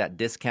hopefully you get that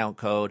discount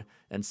code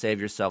and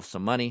save yourself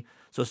some money.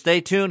 So stay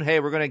tuned.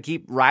 Hey, we're going to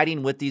keep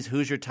riding with these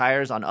Hoosier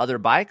tires on other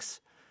bikes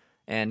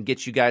and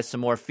get you guys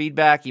some more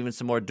feedback, even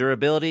some more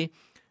durability.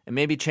 And and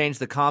maybe change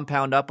the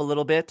compound up a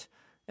little bit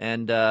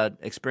and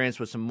experience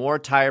with some more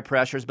tire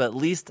pressures. But at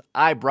least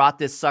I brought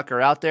this sucker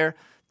out there.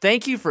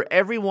 Thank you for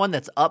everyone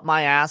that's up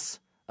my ass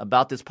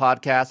about this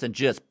podcast and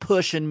just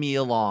pushing me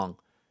along.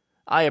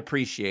 I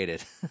appreciate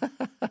it.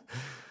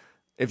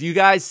 If you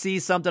guys see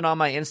something on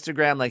my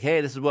Instagram like, hey,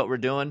 this is what we're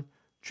doing,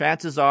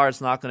 chances are it's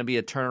not going to be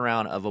a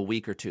turnaround of a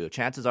week or two.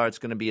 Chances are it's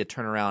going to be a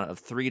turnaround of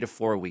 3 to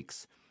 4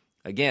 weeks.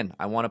 Again,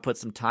 I want to put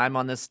some time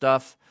on this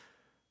stuff,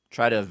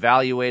 try to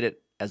evaluate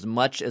it as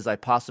much as I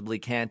possibly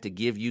can to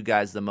give you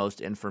guys the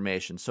most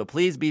information. So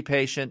please be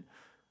patient.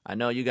 I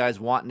know you guys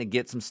wanting to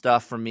get some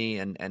stuff from me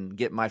and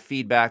get my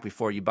feedback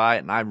before you buy it,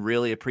 and I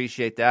really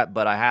appreciate that,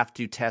 but I have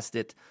to test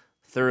it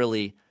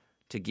thoroughly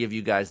to give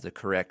you guys the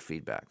correct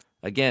feedback.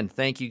 Again,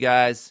 thank you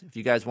guys. If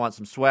you guys want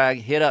some swag,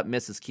 hit up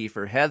Mrs.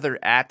 Keefer, Heather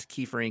at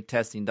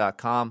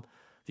KeeferInkTesting.com.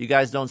 If you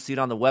guys don't see it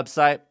on the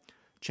website,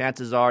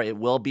 chances are it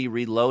will be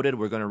reloaded.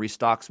 We're going to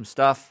restock some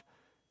stuff.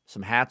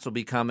 Some hats will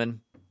be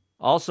coming.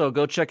 Also,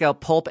 go check out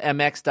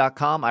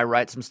PulpMX.com. I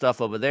write some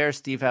stuff over there.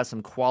 Steve has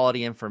some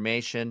quality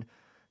information.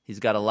 He's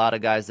got a lot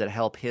of guys that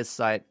help his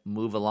site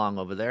move along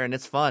over there, and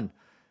it's fun.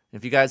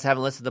 If you guys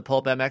haven't listened to the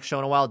Pulp MX show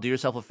in a while, do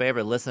yourself a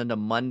favor. Listen to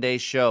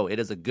Monday's show. It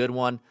is a good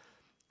one.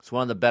 It's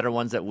one of the better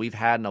ones that we've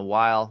had in a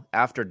while.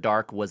 After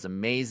Dark was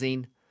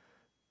amazing.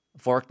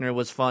 Faulkner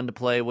was fun to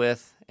play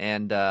with,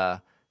 and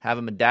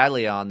having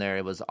Medaglia on there,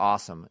 it was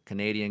awesome.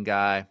 Canadian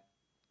guy.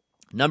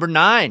 Number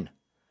 9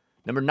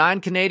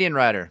 Canadian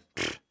rider.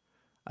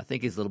 I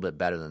think he's a little bit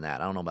better than that.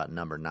 I don't know about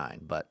number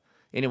 9, but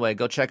anyway,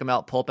 go check him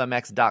out,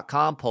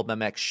 pulpmx.com,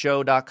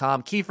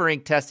 pulpmxshow.com,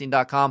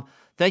 KeeferInkTesting.com.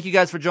 Thank you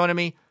guys for joining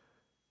me.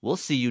 We'll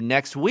see you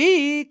next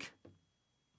week.